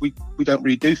and we don't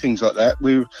really do things like that.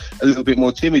 We're a little bit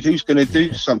more timid. Who's going to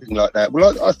do something like that?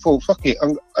 Well, I thought, fuck it,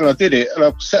 and I did it, and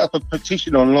I've set up a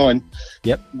petition online.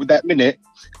 Yep. With that minute,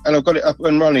 and I've got it up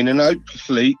and running, and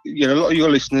hopefully, a lot of your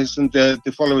listeners and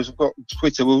the followers I've got on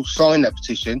Twitter will sign that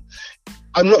petition.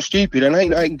 I'm not stupid, and I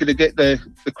ain't going to get the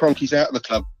Cronkies out of the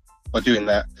club by doing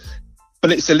that.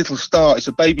 But it's a little start. It's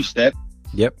a baby step.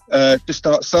 Yep. To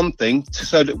start something,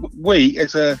 so that we,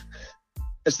 as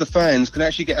the fans, can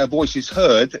actually get our voices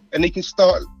heard, and they can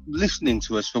start listening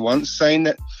to us for once, saying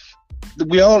that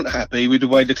we aren't happy with the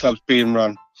way the club's being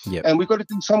run. Yep. And we've got to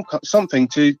do something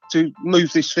to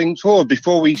move this thing forward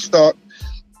before we start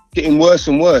getting worse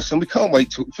and worse. And we can't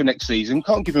wait for next season. We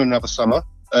can't give him another summer.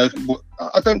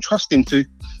 I don't trust him to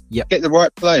get the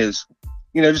right players.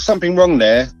 There's something wrong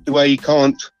there, the way he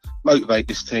can't motivate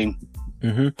this team.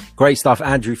 Mm-hmm. Great stuff,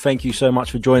 Andrew. Thank you so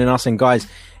much for joining us. And guys,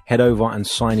 head over and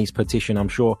sign his petition. I'm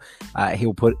sure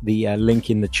he'll put the link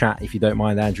in the chat if you don't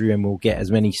mind, Andrew, and we'll get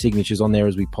as many signatures on there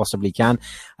as we possibly can.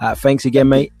 Thanks again,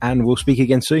 mate, and we'll speak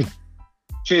again soon.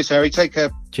 Cheers, Harry. Take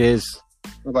care. Cheers.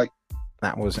 Bye-bye.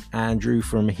 That was Andrew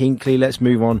from Hinckley. Let's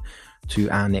move on to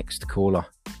our next caller.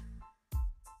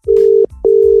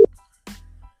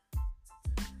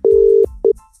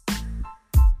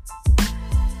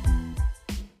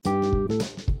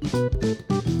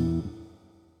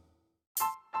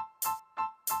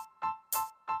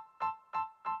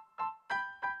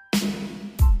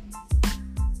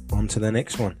 On to the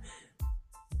next one.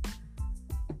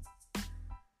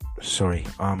 Sorry,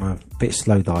 I'm a bit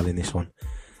slow dialing this one.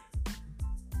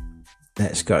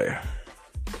 Let's go.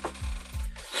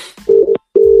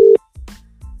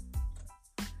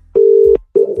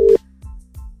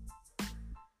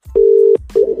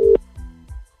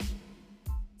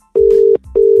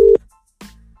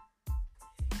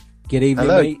 Good evening,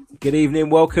 Hello. mate. Good evening.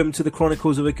 Welcome to the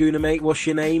Chronicles of a Gooner, mate. What's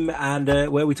your name and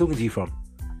where are we talking to you from?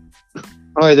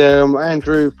 Hi there, I'm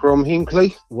Andrew from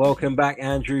Hinckley. Welcome back,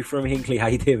 Andrew from Hinckley. How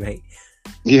you doing, mate?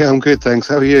 Yeah, I'm good, thanks.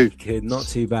 How are you? Good. Not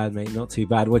too bad, mate. Not too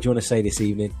bad. What do you want to say this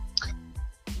evening?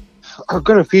 I've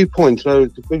got a few points.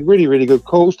 There's been really, really good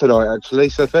calls tonight, actually.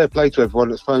 So fair play to everyone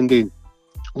that's phoned in.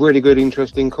 really good,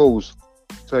 interesting calls.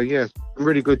 So yeah,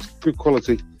 really good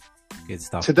quality. Good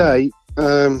stuff. Today,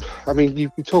 I mean,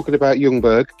 you've been talking about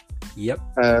Ljungberg. Yep.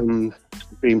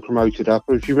 Being promoted up.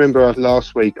 If you remember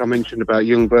last week, I mentioned about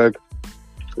Ljungberg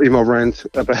in my rant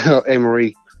about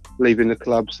Emery leaving the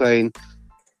club, saying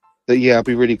that I'd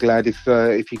be really glad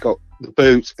if he got the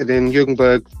boot, and then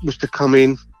Ljungberg was to come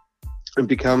in and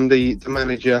become the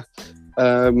manager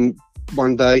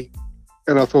one day.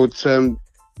 And I thought,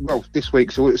 well, this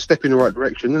week's a step in the right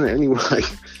direction, isn't it? Anyway,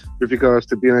 with regards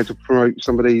to being able to promote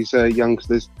some of these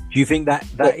youngsters. Do you think that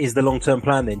is the long-term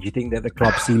plan then? Do you think that the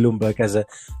club see Ljungberg as a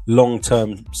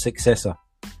long-term successor?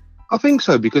 I think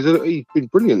so, because he's been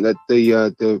brilliant at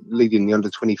the leading the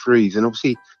under-23s, and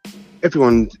obviously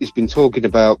everyone has been talking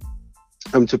about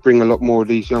to bring a lot more of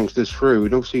these youngsters through,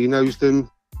 and obviously he knows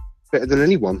them better than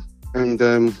anyone. And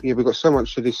we've got so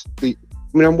much of this.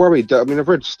 I'm worried. I've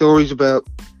read stories about.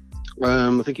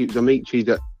 I think it was Amici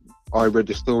that I read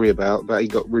the story about that he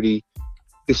got really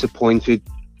disappointed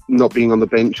not being on the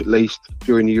bench, at least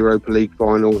during the Europa League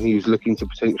final. He was looking to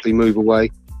potentially move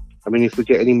away. If we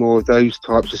get any more of those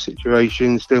types of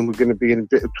situations, then we're going to be in a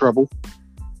bit of trouble.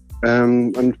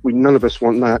 And none of us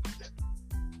want that.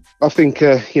 I think,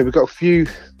 we've got a few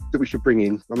that we should bring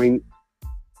in.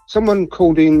 Someone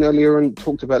called in earlier and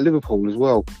talked about Liverpool as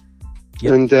well.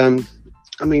 Yep.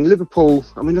 And, Liverpool,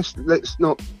 let's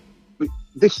not...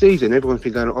 This season, everyone's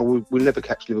been going, we'll never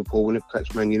catch Liverpool, we'll never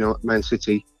catch Man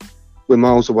City. We're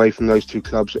miles away from those two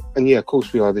clubs. And of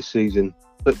course we are this season.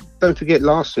 But don't forget,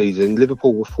 last season,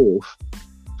 Liverpool were fourth,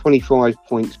 25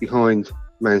 points behind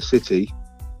Man City.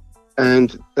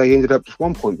 And they ended up just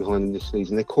 1 point behind them this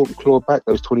season. They clawed back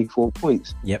those 24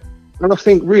 points. Yep. And I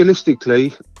think,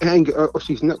 realistically,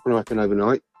 obviously it's not going to happen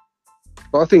overnight.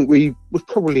 But I think we're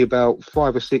probably about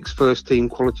 5 or 6 first-team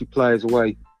quality players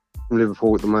away from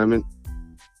Liverpool at the moment.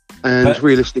 And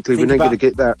realistically, we're not going to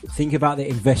get that. Think about the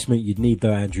investment you'd need,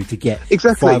 though, Andrew, to get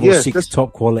exactly 5 or 6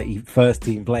 top quality first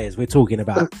team players. We're talking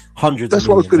about hundreds. That's of millions.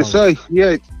 What I was going to say.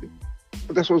 Yeah,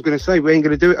 that's what I was going to say. We ain't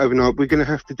going to do it overnight. We're going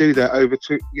to have to do that over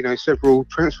several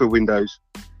transfer windows.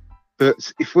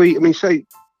 But if we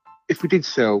did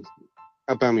sell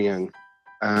Aubameyang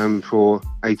for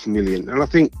 80 million, and I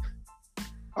think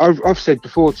I've said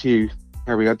before to you,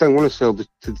 Harry, I don't want to sell the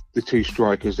two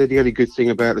strikers. They're the only good thing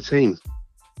about the team.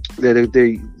 They're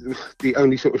the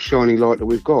only sort of shining light that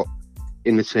we've got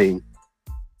in the team.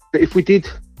 But if we did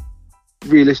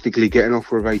realistically get an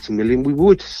offer of 80 million, we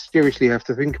would seriously have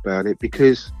to think about it,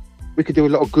 because we could do a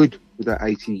lot of good with that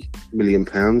 80 million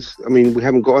pounds. We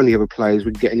haven't got any other players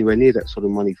we can get anywhere near that sort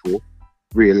of money for,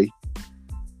 really.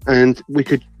 And we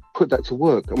could put that to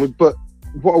work. But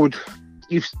what I would,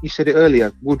 you said it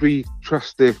earlier, would we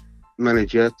trust the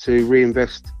manager to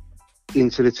reinvest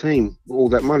into the team all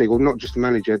that money? Well, not just the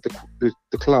manager,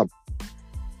 the club.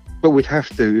 But we'd have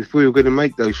to if we were going to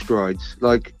make those strides.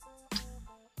 Like,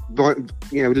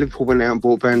 Liverpool went out and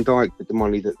bought Van Dijk with the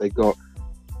money that they got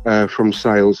from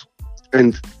sales,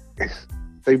 and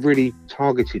they really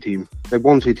targeted him. They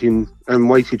wanted him and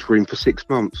waited for him for 6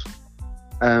 months.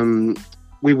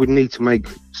 We would need to make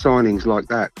signings like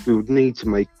that. We would need to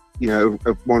make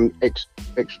one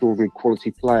extraordinary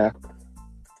quality player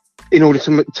in order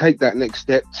to take that next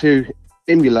step to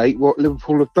emulate what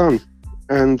Liverpool have done.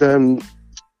 And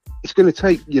it's going to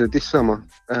take, this summer,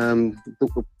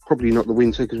 probably not the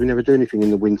winter, because we never do anything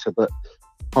in the winter, but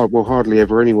hardly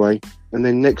ever anyway. And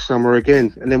then next summer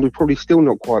again, and then we'll probably still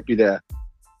not quite be there.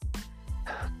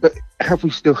 But have we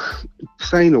still,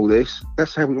 saying all this,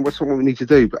 that's what we need to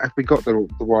do, but have we got the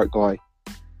right guy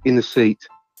in the seat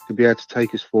to be able to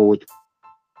take us forward?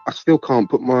 I still can't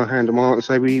put my hand on my heart and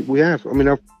say we have.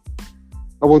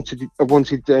 I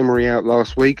wanted Emery out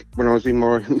last week when I was in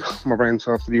my rant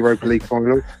after the Europa League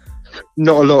final.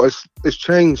 Not a lot has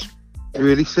changed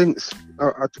really since.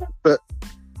 But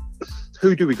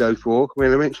who do we go for? I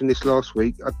mentioned this last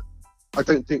week. I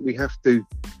don't think we have to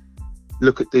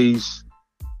look at these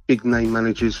big name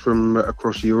managers from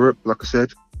across Europe. Like I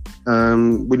said,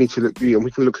 we need to look.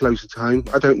 We can look closer to home.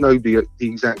 I don't know the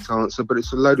exact answer, but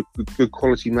it's a load of good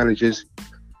quality managers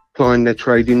plying their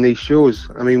trade in these shores.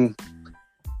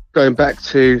 Going back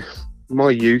to my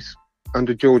youth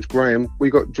under George Graham, we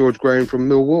got George Graham from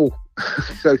Millwall.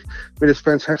 So there's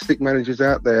fantastic managers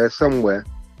out there somewhere.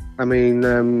 I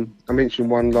mentioned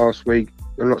one last week.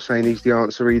 I'm not saying he's the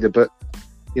answer either, but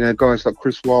guys like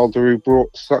Chris Wilder, who brought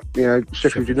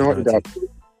Sheffield United up,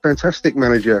 fantastic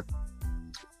manager.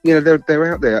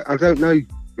 They're out there. I don't know,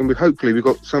 and hopefully we've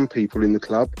got some people in the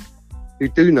club who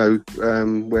do know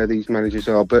where these managers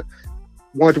are. But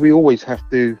why do we always have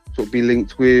to sort of be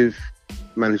linked with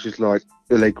managers like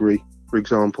Allegri, for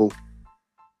example?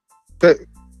 But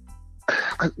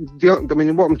I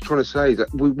mean, what I'm trying to say is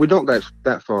that we're not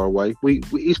that far away.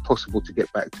 It is possible to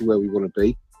get back to where we want to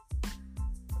be.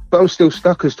 But I'm still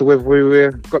stuck as to whether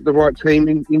we've got the right team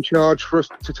in charge for us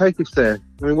to take us there.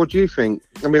 I mean, what do you think?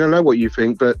 I mean, I know what you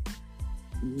think, but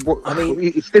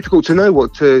it's difficult to know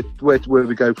where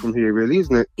we go from here, really,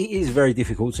 isn't it? It is very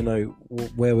difficult to know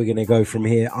where we're going to go from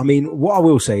here. I mean, what I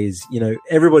will say is,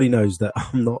 everybody knows that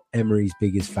I'm not Emery's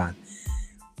biggest fan,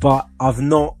 but I've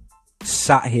not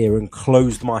sat here and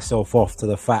closed myself off to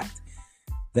the fact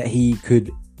that he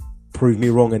could prove me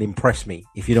wrong and impress me,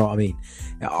 if you know what I mean.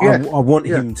 I want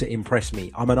him to impress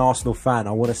me. I'm an Arsenal fan.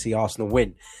 I want to see Arsenal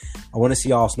win. I want to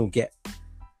see Arsenal get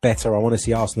better. I want to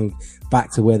see Arsenal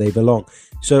back to where they belong.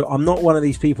 So I'm not one of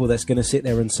these people that's going to sit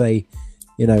there and say,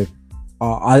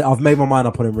 I've made my mind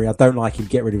up on Emery. I don't like him.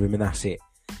 Get rid of him, and that's it.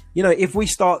 If we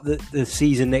start the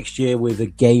season next year with a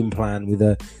game plan, with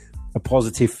a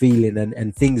positive feeling,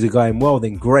 and things are going well,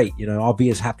 then great. I'll be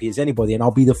as happy as anybody, and I'll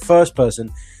be the first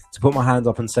person to put my hand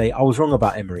up and say I was wrong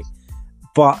about Emery.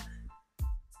 But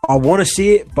I want to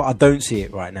see it, but I don't see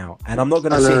it right now, and I'm not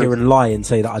going to sit here and lie and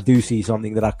say that I do see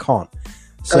something that I can't.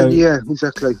 So yeah,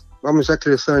 exactly. I'm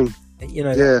exactly the same.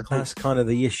 That's kind of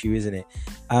the issue, isn't it?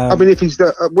 I mean, if he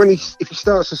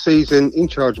starts the season in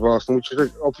charge of Arsenal, which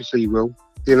obviously he will,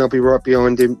 then I'll be right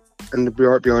behind him and I'll be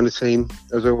right behind the team,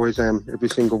 as I always am, every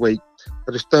single week.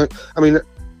 I just don't. I mean,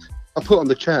 I put on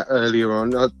the chat earlier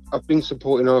on, I've been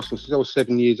supporting Arsenal since I was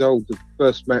 7 years old. The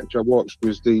first match I watched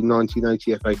was the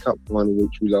 1980 FA Cup final,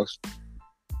 which we lost.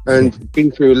 And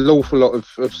been through an awful lot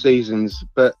of seasons,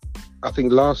 but I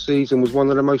think last season was one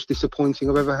of the most disappointing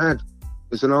I've ever had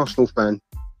as an Arsenal fan,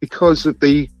 because of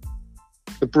the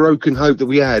broken hope that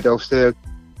we had after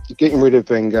getting rid of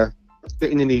Wenger,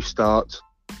 getting a new start,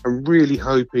 and really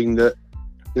hoping that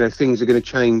things are going to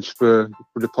change for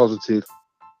the positive,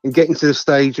 and getting to the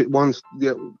stage at once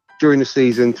during the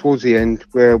season towards the end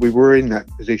where we were in that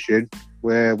position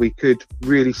where we could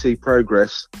really see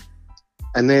progress,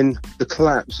 and then the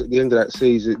collapse at the end of that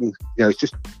season, it's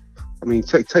just, I mean,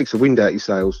 it takes the wind out of your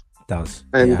sails. It does.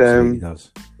 And it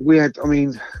does. we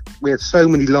had so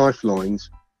many lifelines,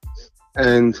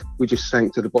 and we just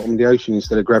sank to the bottom of the ocean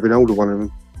instead of grabbing hold of one of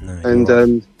them. No, and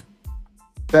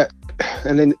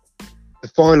and then the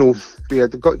final,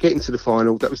 getting to the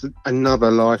final, that was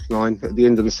another lifeline at the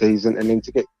end of the season, and then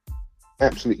to get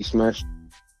absolutely smashed.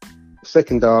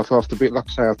 Second half, after being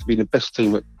the best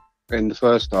team in the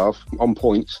first half on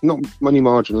points, not money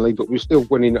marginally, but we're still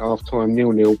winning at half time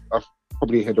 0-0. I've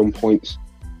probably ahead on points,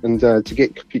 and to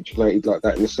get capitulated like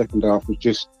that in the second half was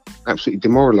just absolutely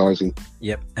demoralising.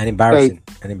 Yep, and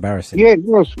embarrassing. Yeah,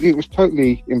 it was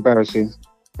totally embarrassing.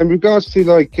 In regards to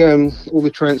all the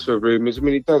transfer rumours, I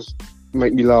mean, it does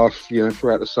make me laugh,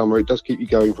 throughout the summer. It does keep you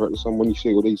going throughout the summer when you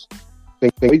see all these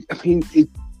things. I mean,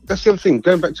 that's the other thing.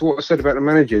 Going back to what I said about the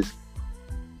managers,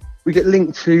 we get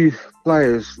linked to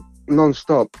players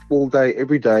non-stop, all day,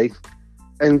 every day,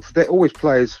 and they're always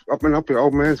players. I've been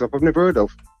old man's up I've never heard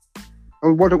of.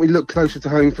 And why don't we look closer to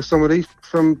home for some of these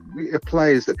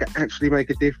players that can actually make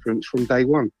a difference from day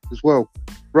one as well,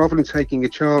 rather than taking a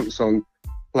chance on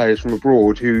players from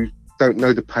abroad who don't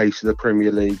know the pace of the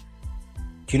Premier League.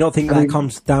 Do you not think that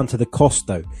comes down to the cost,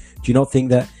 though? Do you not think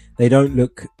that they don't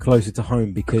look closer to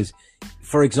home? Because,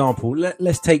 for example,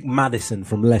 let's take Maddison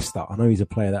from Leicester. I know he's a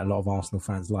player that a lot of Arsenal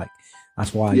fans like.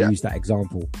 That's why I use that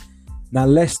example. Now,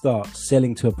 Leicester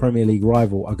selling to a Premier League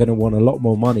rival are going to want a lot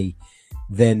more money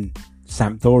than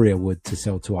Sampdoria would to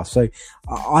sell to us. So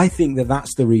I think that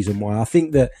that's the reason why. I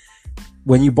think that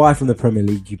when you buy from the Premier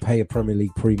League, you pay a Premier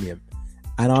League premium.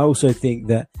 And I also think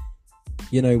that,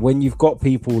 when you've got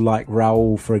people like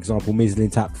Raul, for example,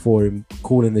 Misling tapped for him,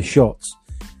 calling the shots,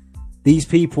 these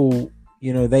people,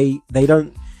 they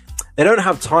don't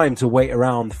have time to wait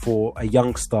around for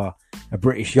a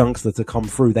British youngster to come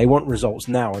through. They want results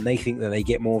now, and they think that they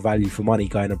get more value for money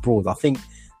going abroad. I think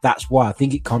that's why. I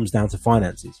think it comes down to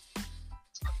finances.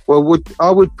 Well, I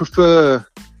would prefer,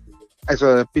 as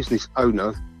a business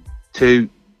owner, to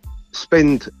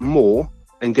spend more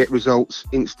and get results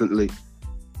instantly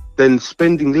than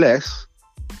spending less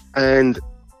and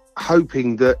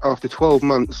hoping that after 12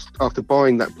 months after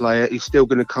buying that player, he's still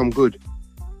going to come good,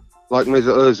 like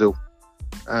Mesut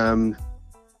Ozil.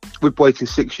 We've waited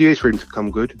 6 years for him to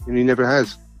come good, and he never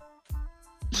has.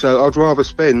 So I'd rather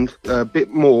spend a bit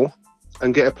more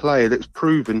and get a player that's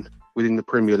proven within the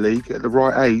Premier League at the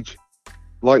right age,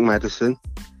 like Maddison.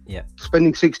 Yeah.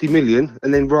 Spending 60 million,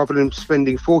 and then rather than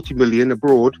spending 40 million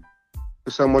abroad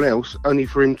for someone else, only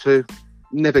for him to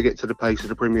never get to the pace of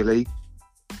the Premier League.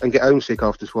 and get homesick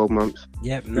after 12 months.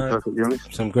 Yeah, To be no, perfectly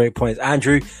honest. some great points.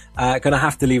 Andrew, going to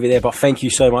have to leave it there, but thank you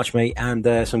so much, mate,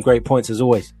 and some great points as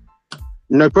always.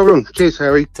 No problem. Cheers,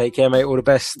 Harry. Take care, mate. All the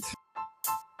best.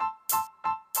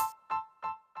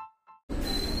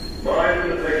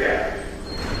 Mind the gap.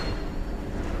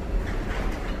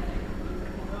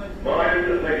 Mind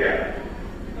the gap.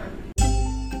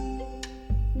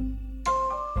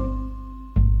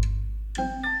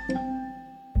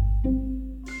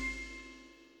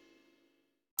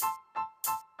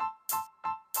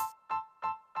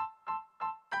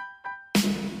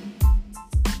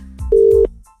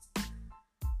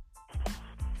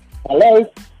 Hello.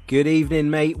 Good evening,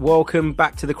 mate. Welcome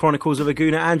back to the Chronicles of a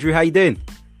Gooner. Andrew, how you doing?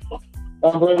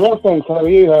 I'm very well, thanks. How are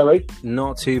you, Harry?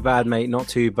 Not too bad, mate. Not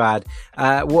too bad.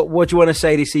 What do you want to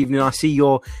say this evening? I see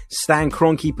your Stan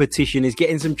Kroenke petition is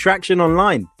getting some traction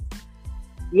online.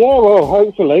 Yeah, well,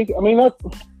 hopefully. I mean,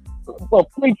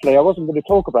 briefly, I wasn't going to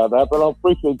talk about that, but I'll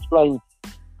briefly explain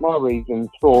my reasons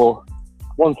for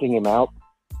wanting him out.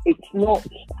 It's not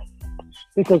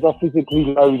because I physically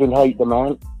loathe and hate the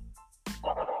man.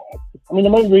 I mean, the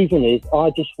main reason is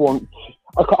I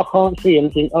can't see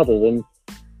anything other than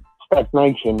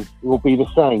stagnation will be the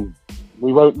same.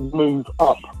 We won't move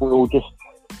up. We'll just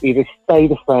either stay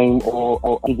the same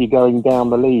or be going down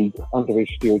the league under his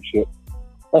stewardship.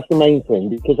 That's the main thing,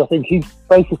 because I think he's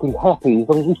basically happy as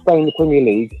long as we stay in the Premier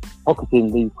League,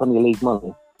 pocketing the Premier League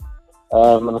money.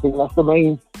 And I think that's the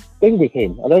main thing with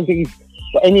him. I don't think he's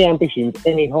got any ambitions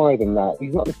any higher than that.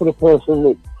 He's not the sort of person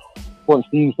that wants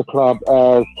to use the club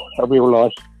as a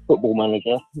real-life football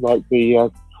manager, like the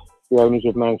owners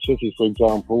of Man City, for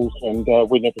example, and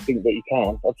win everything that he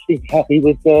can. I just think he's happy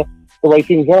with the way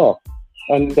things are.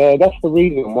 And that's the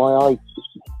reason why I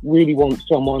really want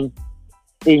someone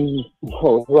who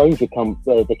owns the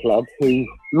club, who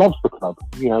loves the club,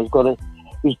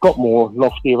 who's got more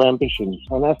loftier ambitions.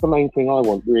 And that's the main thing I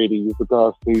want, really, with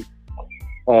regards to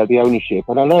the ownership.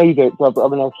 And I know that,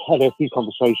 I've had a few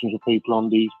conversations with people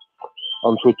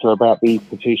on Twitter about the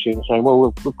petition, saying, well,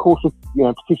 of course,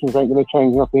 petitions ain't going to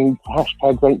change nothing,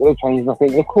 hashtags ain't going to change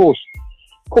nothing. Of course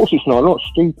it's not. I'm not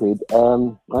stupid.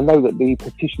 I know that the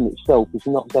petition itself is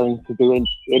not going to do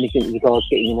anything with regards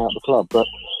to getting him out of the club, but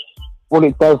what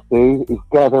it does do is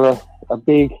gather as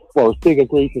big a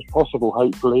group as possible,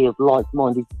 hopefully, of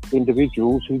like-minded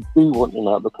individuals who do want him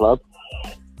out of the club,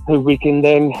 who we can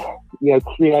then,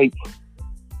 create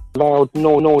loud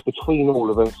noise between all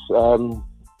of us.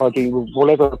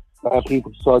 Whatever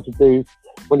people decide to do,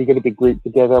 when you get a big group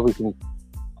together, we can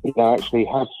actually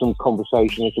have some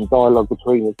conversation and some dialogue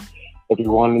between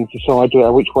everyone and decide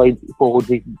which way forward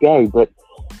we can go. But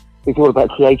it's all about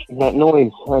creating that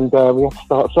noise, and we have to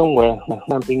start somewhere,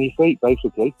 stamping your feet,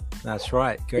 basically. That's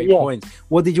right. Great point.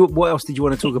 What else did you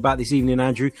want to talk about this evening,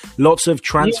 Andrew? Lots of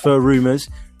transfer rumours.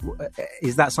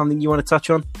 Is that something you want to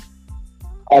touch on?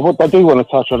 I do want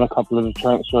to touch on a couple of the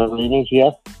transfer rumours,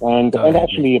 and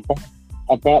actually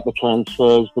about the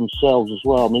transfers themselves as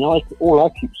well. I mean, all I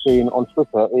keep seeing on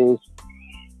Twitter is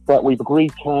that we've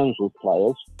agreed terms with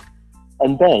players,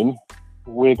 and then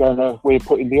we're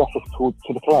putting the offer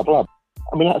to the club.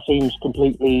 I mean, that seems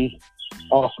completely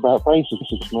arse about faces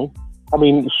to me. I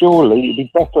mean, surely it'd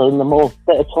be better and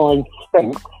better time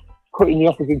spent putting the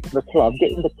offers into the club,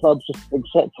 getting the club's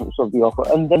acceptance of the offer,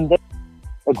 and then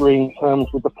agreeing terms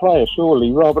with the player,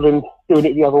 surely, rather than doing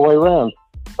it the other way around.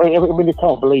 I mean, you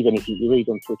can't believe anything you read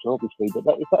on Twitter, obviously,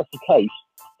 but if that's the case,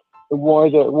 then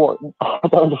I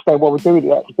don't understand why we do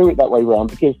it that way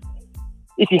around, because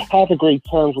if you have agreed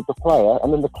terms with the player,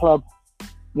 and then the club,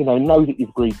 know that you've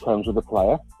agreed terms with the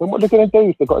player, then what they're going to do,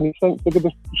 if they've got any sense, they're going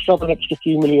to shove an extra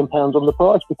few £1 million on the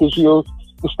price, because you're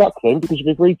stuck then, because you've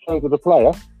agreed terms with the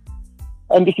player.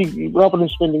 And if you, rather than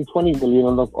spending 20 million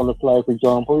on a player, for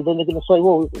example, then they're going to say,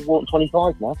 well, we want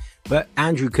 25 now. But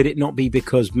Andrew, could it not be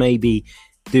because maybe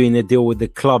doing the deal with the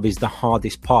club is the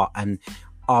hardest part, and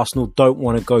Arsenal don't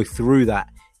want to go through that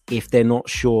if they're not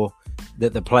sure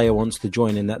that the player wants to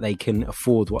join and that they can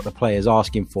afford what the player is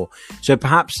asking for? So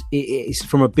perhaps it's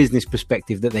from a business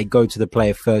perspective that they go to the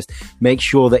player first, make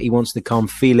sure that he wants to come,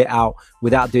 feel it out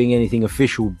without doing anything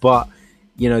official, but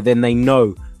then they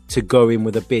know to go in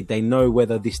with a bid. They know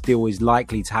whether this deal is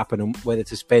likely to happen and whether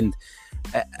to spend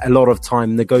a lot of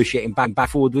time negotiating back and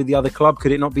forward with the other club.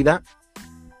 Could it not be that?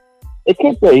 It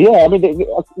could be, yeah. I mean,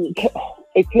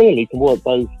 it clearly can work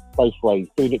both ways,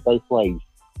 doing it both ways.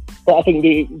 But I think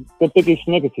the biggest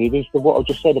negative is what I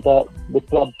just said about the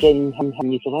club having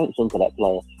to ransom for that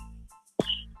player.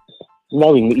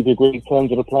 Knowing that you've agreed terms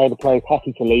with the player's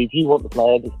happy to leave, you want the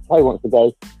player wants to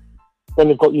go, then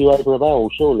they've got you over a barrel,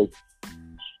 surely.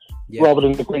 Yeah. Rather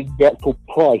than agreeing the actual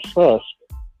price first.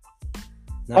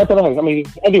 No. I don't know. I mean,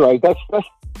 anyway, that's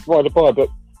by the by. But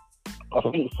I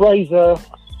think Fraser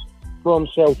from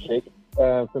Celtic,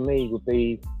 for me, would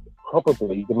be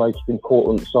probably the most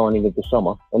important signing of the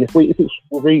summer. And if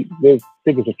the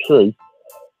figures are true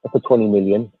for 20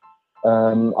 million,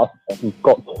 we've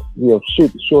got,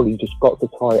 surely just got to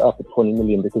tie it up at 20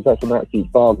 million, because that's an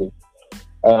absolute bargain.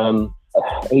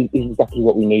 He's exactly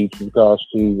what we need with regards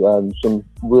to some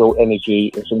real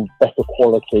energy and some better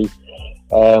quality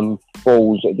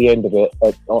balls at the end of it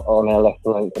on our left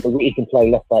flank. He can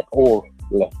play left back or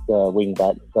left wing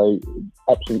back, so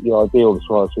absolutely ideal as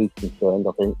far as he's concerned,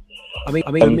 I think.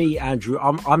 I mean, me, Andrew,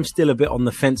 I'm still a bit on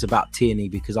the fence about Tierney,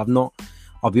 because I'll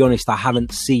be honest, I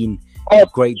haven't seen a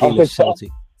great deal of Celtic.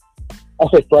 I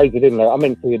said Fraser, didn't I? I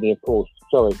meant Tierney, of course.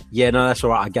 Sorry. Yeah, no, that's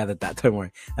all right. I gathered that. Don't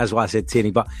worry. That's why I said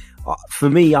Tierney. But for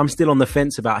me, I'm still on the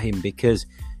fence about him, because,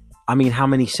 I mean, how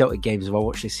many Celtic games have I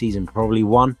watched this season? Probably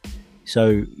one.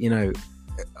 So,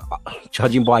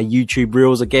 judging by YouTube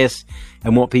reels, I guess,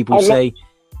 and what people say.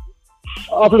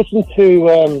 I've listened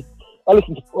to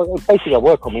basically I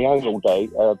work on my own all day.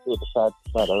 Bit of a sad,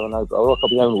 I know, but I work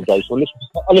on my own all day. So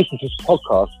I listen to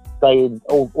podcasts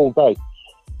all day.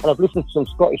 And I've listened to some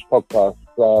Scottish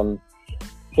podcasts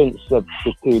since the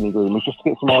Tierney room, just to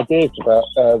get some ideas about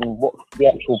what the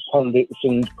actual pundits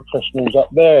and professionals up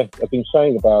there have been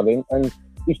saying about him. And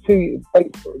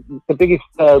the biggest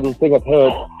thing I've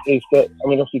heard is that, I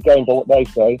mean, obviously going by what they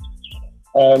say,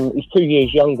 he's 2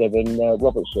 years younger than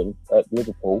Robertson at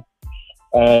Liverpool.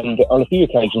 And on a few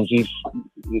occasions, it's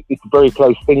a very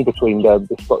close thing between the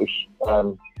Scottish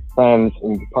fans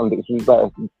and the pundits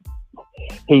about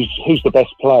who's the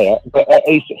best player. But at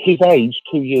his age,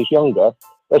 2 years younger,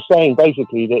 they're saying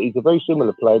basically that he's a very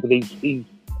similar player, but he's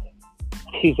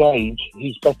his age,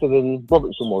 he's better than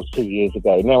Robertson was 2 years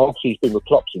ago. Now, obviously, he's been with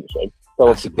Klopp since then. So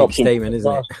that's a big statement,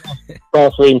 isn't it?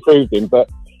 Vastly improved him, but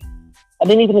I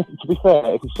mean, even if, to be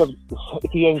fair,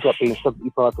 if he ends up being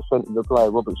 75% of the player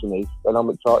Robertson is, then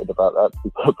I'm excited about that, to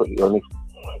be perfectly honest.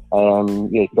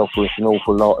 He could offer us an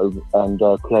awful lot and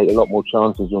create a lot more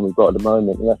chances than we've got at the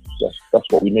moment, and that's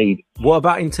what we need. What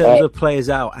about in terms of players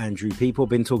out, Andrew? People have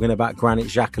been talking about Granit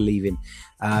Xhaka leaving.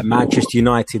 Manchester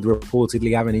United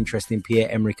reportedly have an interest in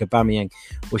Pierre-Emerick Aubameyang.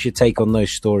 What's your take on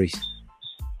those stories?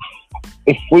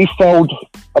 If we sold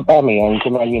Aubameyang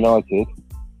to Man United,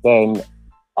 then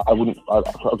I think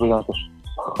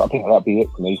that'd be it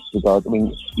for me. I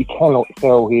mean, you cannot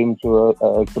sell him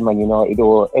to Man United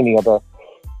or any other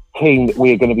team that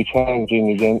we are going to be challenging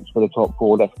against for the top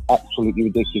four. That's absolutely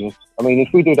ridiculous. I mean, if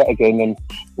we do that again, then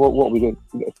what are we doing?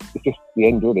 It's just the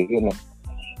end, really, isn't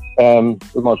it?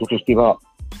 We might as well just give up.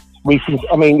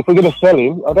 I mean, if we're going to sell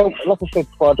him, I don't want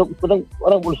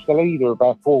to sell either of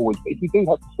our forwards. But if we do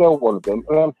have to sell one of them,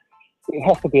 it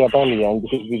has to be Aubameyang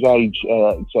because of his age,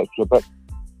 etc. But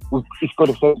he's got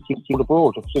to sell it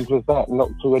abroad, as simple as that, not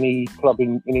to any club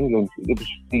in England. It was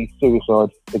the suicide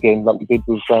again, like we did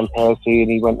with Van Persie,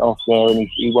 and he went off there and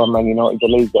he won Man United the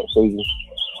league that season.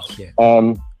 Yeah.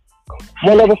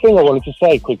 One other thing I wanted to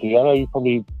say quickly, I know you're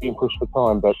probably being pushed for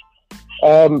time, but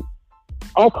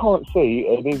I can't see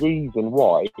any reason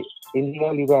why in the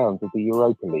early rounds of the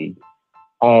Europa League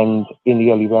and in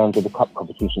the early rounds of the cup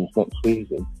competitions next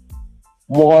season,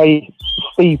 why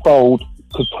Steve Bold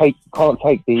can't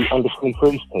take the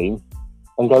under-23s team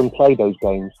and go and play those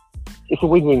games. It's a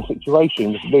win-win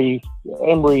situation. The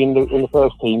Emery in the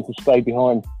first team to stay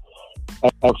behind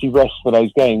and obviously rest for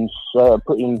those games,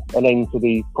 putting an end to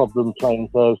the problem playing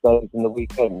Thursdays and the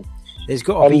weekends. There's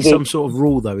got to be some sort of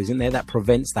rule, though, isn't there, that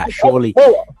prevents that? Surely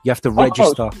you have to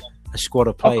register a squad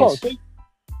of players. But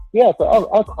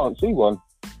I can't see one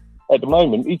at the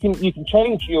moment. You can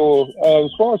change your,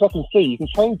 as far as I can see, you can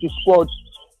change your squad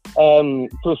to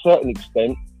a certain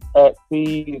extent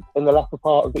in the latter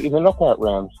part of in the knockout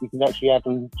rounds. You can actually add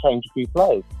and change a few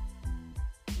players.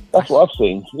 That's what I've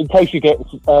seen. In case you get,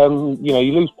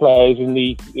 you lose players in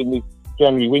the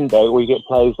January window, or you get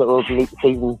players that are of late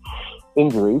season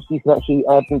injuries, you can actually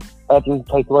add and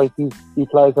take away a few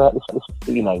players out of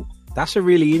the name. That's a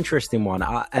really interesting one.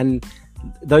 And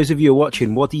those of you who are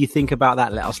watching, what do you think about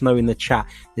that? Let us know in the chat.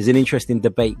 There's an interesting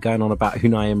debate going on about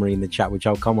Unai Emery in the chat, which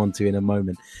I'll come on to in a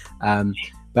moment.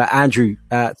 But Andrew,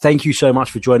 thank you so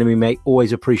much for joining me, mate.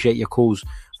 Always appreciate your calls.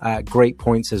 Great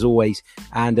points as always.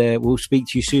 And we'll speak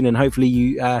to you soon. And hopefully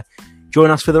you join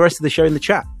us for the rest of the show in the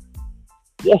chat.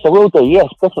 Yes, I will do. Yes,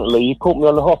 definitely. You caught me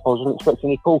on the hop. I wasn't expecting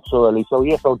your call so early. So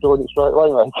yes, I'll join it straight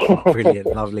away, mate.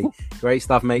 Brilliant. Lovely. Great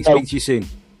stuff, mate. Speak to you soon.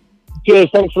 Cheers.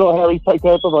 Thanks a lot, Harry. Take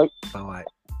care. Bye-bye. Bye-bye.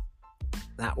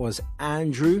 That was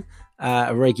Andrew,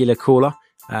 a regular caller.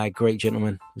 Great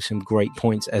gentleman with some great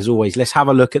points as always. Let's have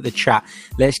a look at the chat.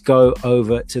 Let's go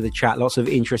over to the chat. Lots of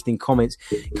interesting comments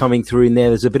coming through in there.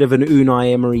 There's a bit of an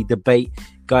Unai Emery debate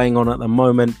going on at the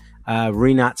moment.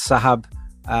 Rinat Sahab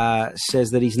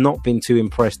says that he's not been too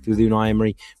impressed with Unai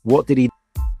Emery. What did he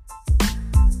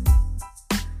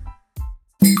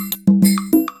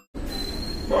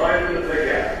Mind the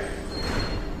gap.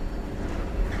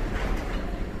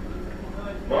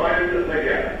 Mind the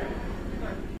gap.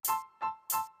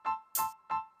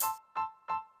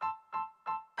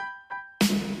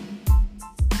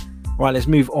 Right, let's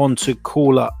move on to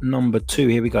caller number 2.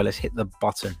 Here we go. Let's hit the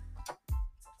button.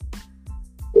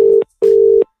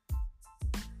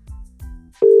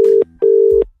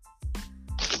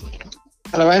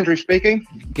 Hello, Andrew speaking.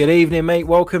 Good evening, mate.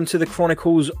 Welcome to the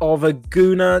Chronicles of a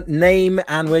Gooner. Name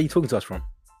and where are you talking to us from?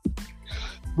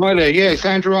 Hi there. Yeah, it's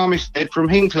Andrew Armistead from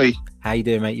Hinckley. How you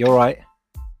doing, mate? You all right?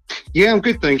 Yeah, I'm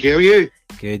good, thank you. How are you?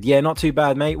 Good. Yeah, not too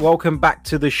bad, mate. Welcome back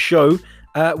to the show.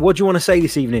 What do you want to say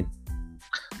this evening?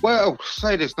 Well,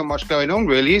 say there's not much going on,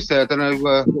 really, is there? I don't know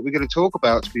what we're going to talk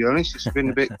about, to be honest. It's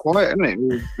been a bit quiet, hasn't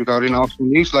it, regarding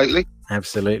Arsenal news lately?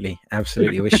 Absolutely.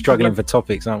 We're struggling for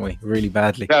topics, aren't we? Really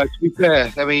badly. To be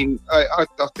fair, I mean, I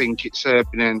think it's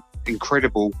been an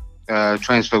incredible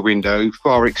transfer window,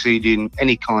 far exceeding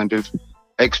any kind of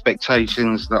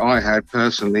expectations that I had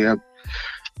personally.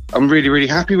 I'm really, really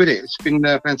happy with it. It's been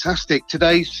fantastic.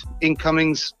 Today's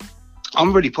incomings,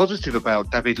 I'm really positive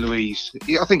about David Luiz.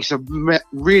 I think it's a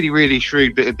really, really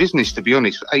shrewd bit of business, to be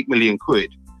honest, for 8 million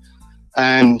quid.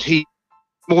 And he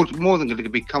more than going to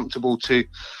be comfortable to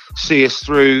see us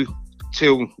through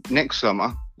till next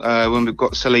summer when we've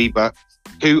got Saliba,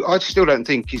 who I still don't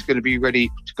think he's going to be ready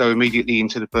to go immediately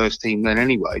into the first team then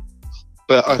anyway.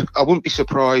 But I wouldn't be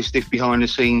surprised if behind the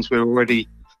scenes we're already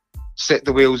set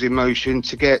the wheels in motion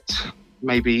to get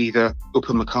maybe either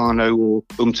Upamecano or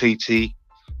Umtiti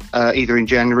either in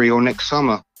January or next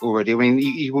summer already. I mean,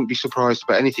 you wouldn't be surprised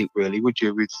about anything really, would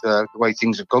you, with the way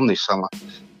things have gone this summer?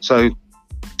 So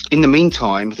in the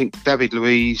meantime, I think David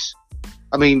Luiz,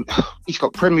 I mean, he's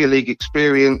got Premier League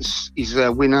experience. He's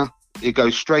a winner. He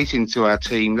goes straight into our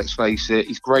team, let's face it.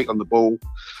 He's great on the ball.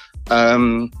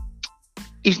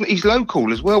 He's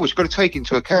local as well, which you've got to take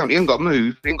into account. He hasn't got to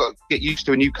move. He hasn't got to get used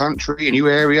to a new country, a new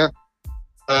area.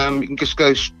 You can just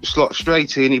go slot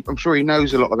straight in. I'm sure he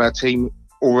knows a lot of our team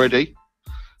already.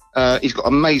 He's got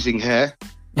amazing hair.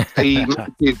 He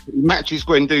matches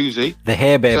Guendouzi. The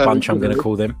hair bear bunch, I'm going to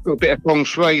call them. A bit of feng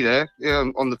shui there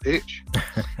on the pitch.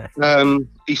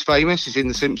 He's famous. He's in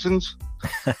The Simpsons.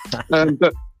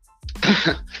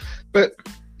 But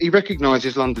he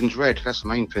recognises London's red. That's the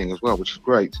main thing as well, which is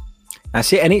great.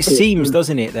 That's it. And it seems,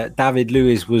 doesn't it, that David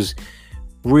Luiz was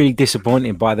really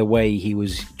disappointed by the way he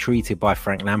was treated by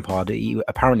Frank Lampard.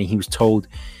 Apparently he was told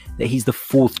that he's the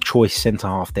 4th choice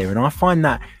centre-half there. And I find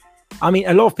that, I mean,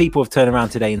 a lot of people have turned around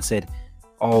today and said,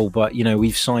 oh, but, you know,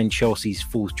 we've signed Chelsea's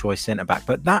 4th choice centre-back.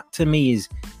 But that, to me, is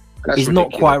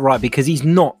not quite right, because he's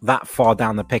not that far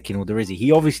down the pecking order, is he?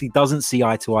 He obviously doesn't see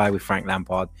eye to eye with Frank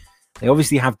Lampard. They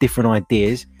obviously have different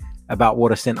ideas about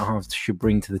what a centre-half should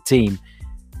bring to the team.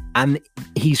 And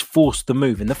he's forced to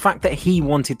move. And the fact that he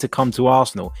wanted to come to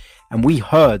Arsenal, and we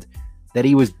heard that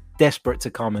he was desperate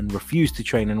to come and refused to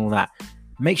train and all that,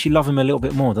 makes you love him a little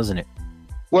bit more, doesn't it?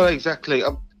 Well, exactly.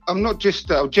 I'm not just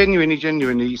genuinely.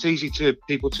 It's easy to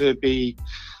people to be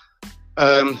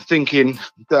thinking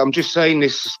that I'm just saying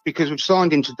this because we've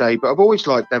signed him today. But I've always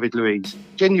liked David Luiz.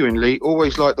 Genuinely,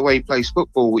 always liked the way he plays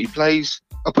football. He plays.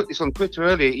 I put this on Twitter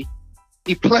earlier.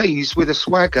 He plays with a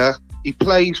swagger. He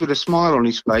plays with a smile on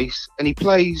his face, and he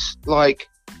plays like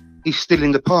he's still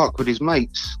in the park with his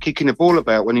mates, kicking the ball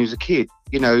about when he was a kid,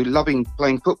 you know, loving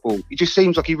playing football. It just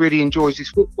seems like he really enjoys his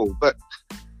football. But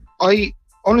I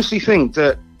honestly think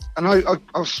that, and I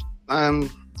was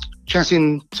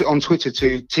chatting on Twitter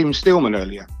to Tim Stillman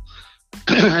earlier,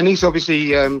 and he's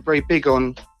obviously very big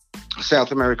on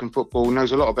South American football,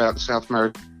 knows a lot about South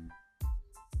America.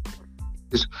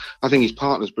 I think his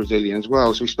partner's Brazilian as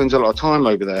well, so he spends a lot of time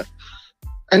over there.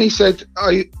 And he said,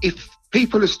 if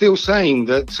people are still saying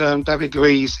that David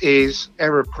Luiz is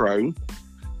error-prone,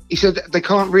 he said they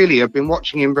can't really have been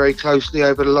watching him very closely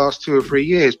over the last 2 or 3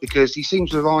 years, because he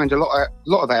seems to have ironed a lot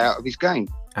of that out of his game.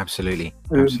 Absolutely.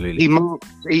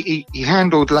 He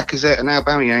handled Lacazette and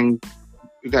Aubameyang.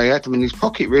 He had them in his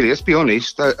pocket, really. Let's be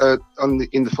honest.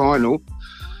 In the final,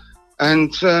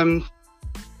 and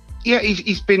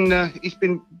he's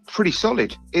been pretty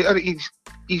solid.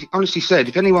 He honestly said,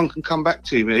 if anyone can come back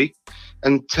to me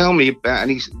and tell me about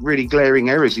any really glaring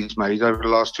errors he's made over the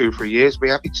last 2 or 3 years, I'll be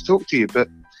happy to talk to you. But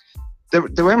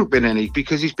there haven't been any,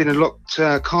 because he's been a lot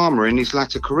calmer in his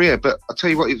latter career. But I'll tell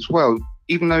you what as well,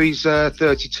 even though he's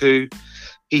 32,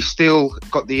 he's still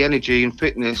got the energy and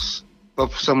fitness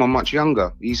of someone much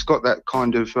younger. He's got that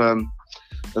kind of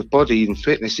body and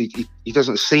fitness. He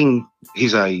doesn't seem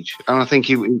his age, and I think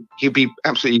he'll be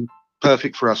absolutely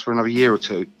perfect for us for another year or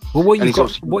two. Well,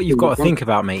 what you've got to think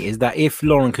about, mate, is that if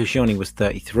Laurent Koscielny was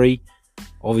 33,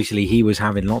 obviously he was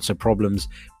having lots of problems,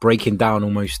 breaking down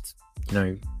almost,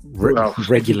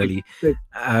 regularly.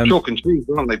 Chalk and cheese,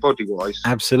 aren't they, body wise?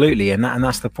 Absolutely, and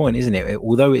that's the point, isn't it?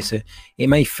 Although it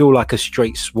may feel like a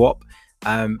straight swap,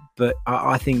 but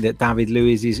I think that David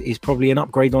Luiz is probably an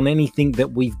upgrade on anything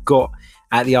that we've got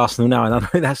at the Arsenal now. And I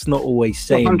know that's not always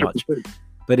saying 100%. Much,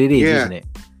 but it is, isn't it?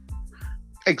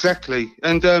 Exactly.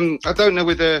 And I don't know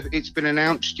whether it's been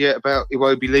announced yet about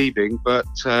Iwobi leaving, but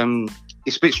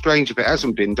it's a bit strange if it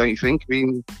hasn't been, don't you think? I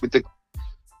mean, with the,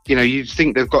 you'd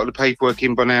think they've got the paperwork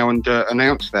in by now and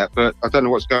announced that, but I don't know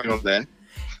what's going on there.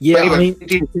 Yeah, anyway,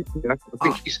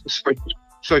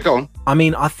 sorry, go on. I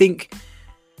mean, I think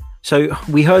so.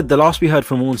 The last we heard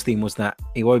from Ornstein was that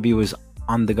Iwobi was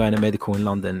undergoing a medical in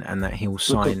London and that he'll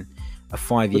sign a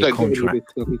 5-year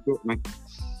contract.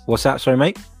 What's that? Sorry,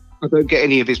 mate. I don't get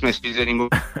any of his messages anymore.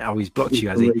 Oh, he's blocked you,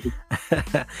 has he?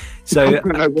 So I don't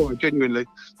know why, genuinely.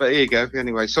 But here you go.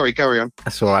 Anyway, sorry, carry on.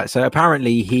 That's all right. So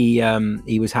apparently he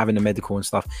was having a medical and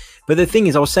stuff. But the thing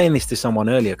is, I was saying this to someone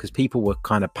earlier because people were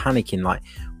kind of panicking, like,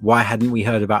 why hadn't we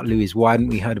heard about Luiz? Why hadn't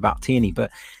we heard about Tierney?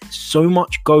 But so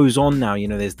much goes on now.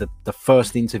 There's the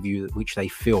first interview which they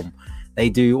film. They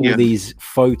do all these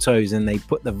photos and they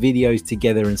put the videos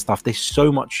together and stuff. There's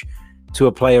so much to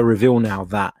a player reveal now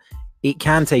that it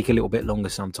can take a little bit longer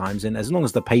sometimes, and as long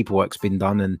as the paperwork's been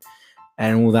done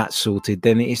and all that sorted,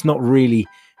 then it's not really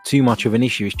too much of an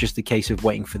issue. It's just a case of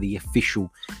waiting for the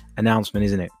official announcement,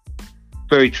 isn't it?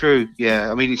 Very true.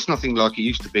 Yeah, I mean, it's nothing like it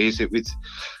used to be, is it? With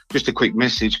just a quick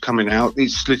message coming out,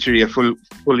 it's literally a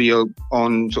fully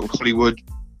on sort of Hollywood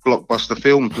blockbuster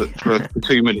film for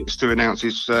 2 minutes to announce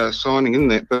his signing,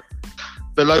 isn't it? But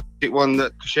the low one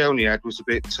that Koscielny had was a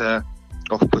bit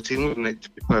off-putting, wasn't it, to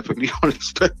be perfectly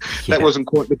honest? That wasn't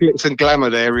quite the glitz and glamour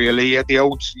there, really. He had the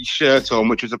old shirt on,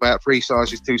 which was about 3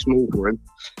 sizes too small for him,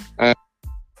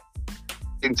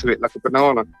 into it like a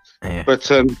banana. Yeah.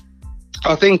 But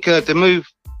I think the move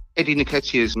Eddie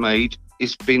Nketiah has made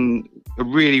has been a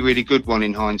really, really good one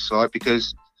in hindsight,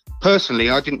 because personally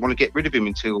I didn't want to get rid of him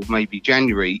until maybe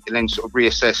January and then sort of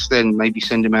reassess, then maybe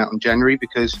send him out in January,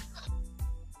 because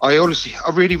I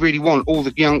really, really want all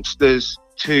the youngsters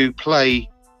to play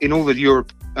in all the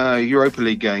Europa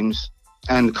League games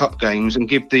and the Cup games and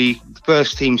give the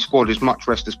first team squad as much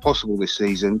rest as possible this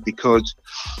season, because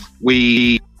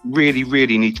we really,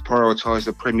 really need to prioritise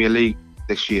the Premier League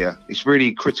this year. It's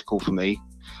really critical for me.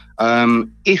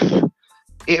 If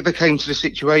it ever came to the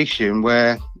situation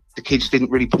where the kids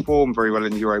didn't really perform very well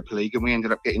in the Europa League and we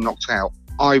ended up getting knocked out,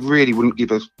 I really wouldn't give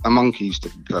a monkey's, to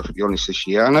be perfectly honest, this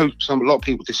year. I know a lot of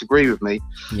people disagree with me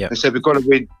and said we've got to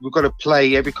win, we've got to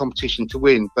play every competition to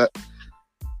win, but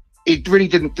it really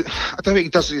didn't. I don't think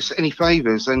it does us any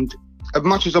favours. And as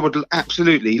much as I would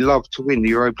absolutely love to win the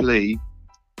Europa League,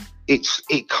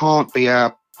 it can't be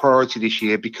our priority this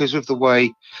year because of the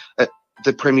way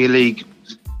the Premier League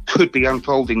could be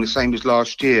unfolding the same as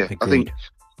last year. Agreed.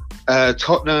 I think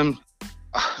Tottenham.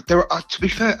 To be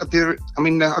fair,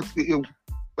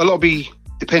 a lot will be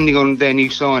depending on their new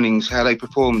signings, how they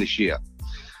perform this year.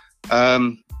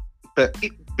 But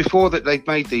before that, they've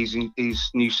made these new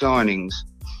signings.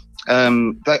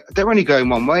 They're only going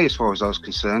one way as far as I was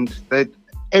concerned.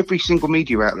 Every single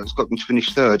media outlet's got them to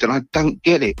finish third, and I don't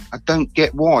get it. I don't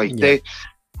get why. Yeah.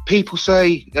 People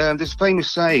say there's a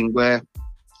famous saying where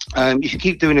if you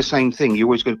keep doing the same thing, you're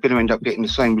always going to end up getting the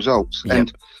same results. Yep.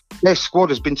 And their squad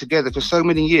has been together for so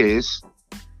many years,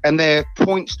 and their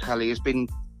points tally has been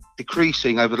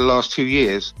decreasing over the last 2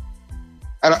 years.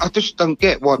 And I just don't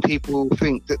get why people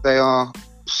think that they are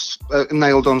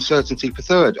nailed on certainty for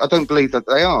third. I don't believe that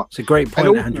they are. It's a great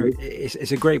point, Andrew.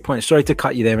 It's a great point. Sorry to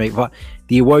cut you there, mate, but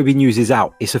the Iwobi news is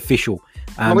out. It's official.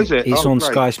 Is it? It's on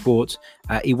great. Sky Sports.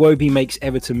 Iwobi makes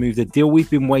Everton move, the deal we've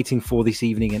been waiting for this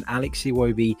evening, and Alex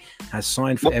Iwobi has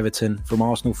signed for Everton from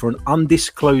Arsenal for an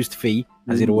undisclosed fee,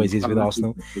 as it always is with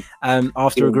Arsenal,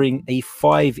 after agreeing a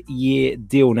 5-year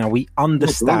deal. Now, we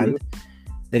understand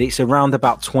that it's around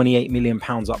about £28 million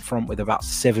up front with about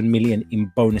 7 million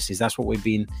in bonuses. That's what we've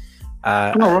been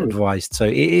advised. So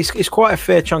it's quite a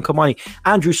fair chunk of money.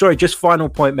 Andrew, sorry, just final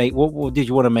point, mate. What did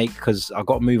you want to make? Because I've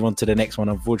got to move on to the next one,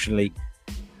 unfortunately.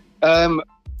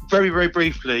 Very, very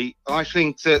briefly, I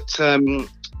think that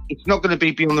it's not going to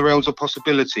be beyond the realms of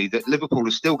possibility that Liverpool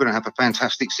is still going to have a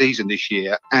fantastic season this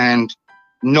year and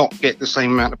not get the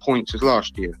same amount of points as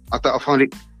last year. I find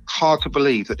it hard to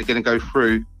believe that they're going to go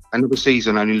through another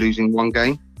season only losing one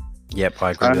game. Yep,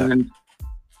 I agree with that.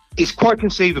 It's quite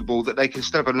conceivable that they can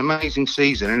still have an amazing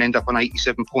season and end up on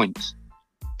 87 points.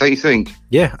 Don't you think?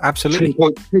 Yeah, absolutely.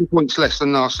 10 points less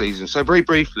than last season. So very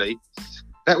briefly,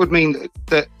 that would mean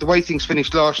that the way things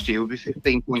finished last year would be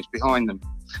 15 points behind them.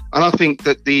 And I think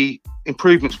that the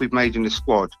improvements we've made in the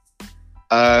squad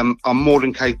are more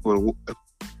than capable of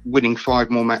winning 5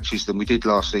 more matches than we did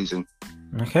last season.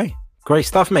 Okay. Great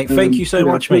stuff, mate. Thank you so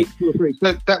much, mate.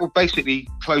 That will basically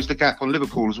close the gap on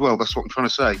Liverpool as well. That's what I'm trying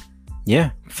to say.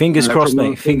 Yeah. Fingers crossed,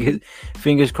 mate.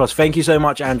 Fingers crossed. Thank you so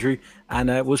much, Andrew. And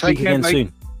we'll speak again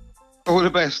soon. All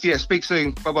the best. Yeah, speak soon.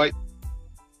 Bye-bye.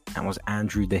 That was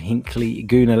Andrew the Hinkley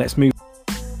Gooner. Let's move.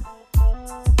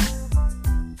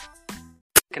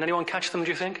 Can anyone catch them, do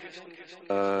you think?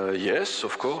 Yes,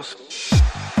 of course.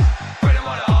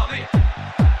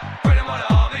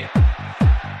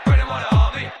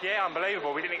 Yeah,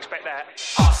 unbelievable. We didn't expect that.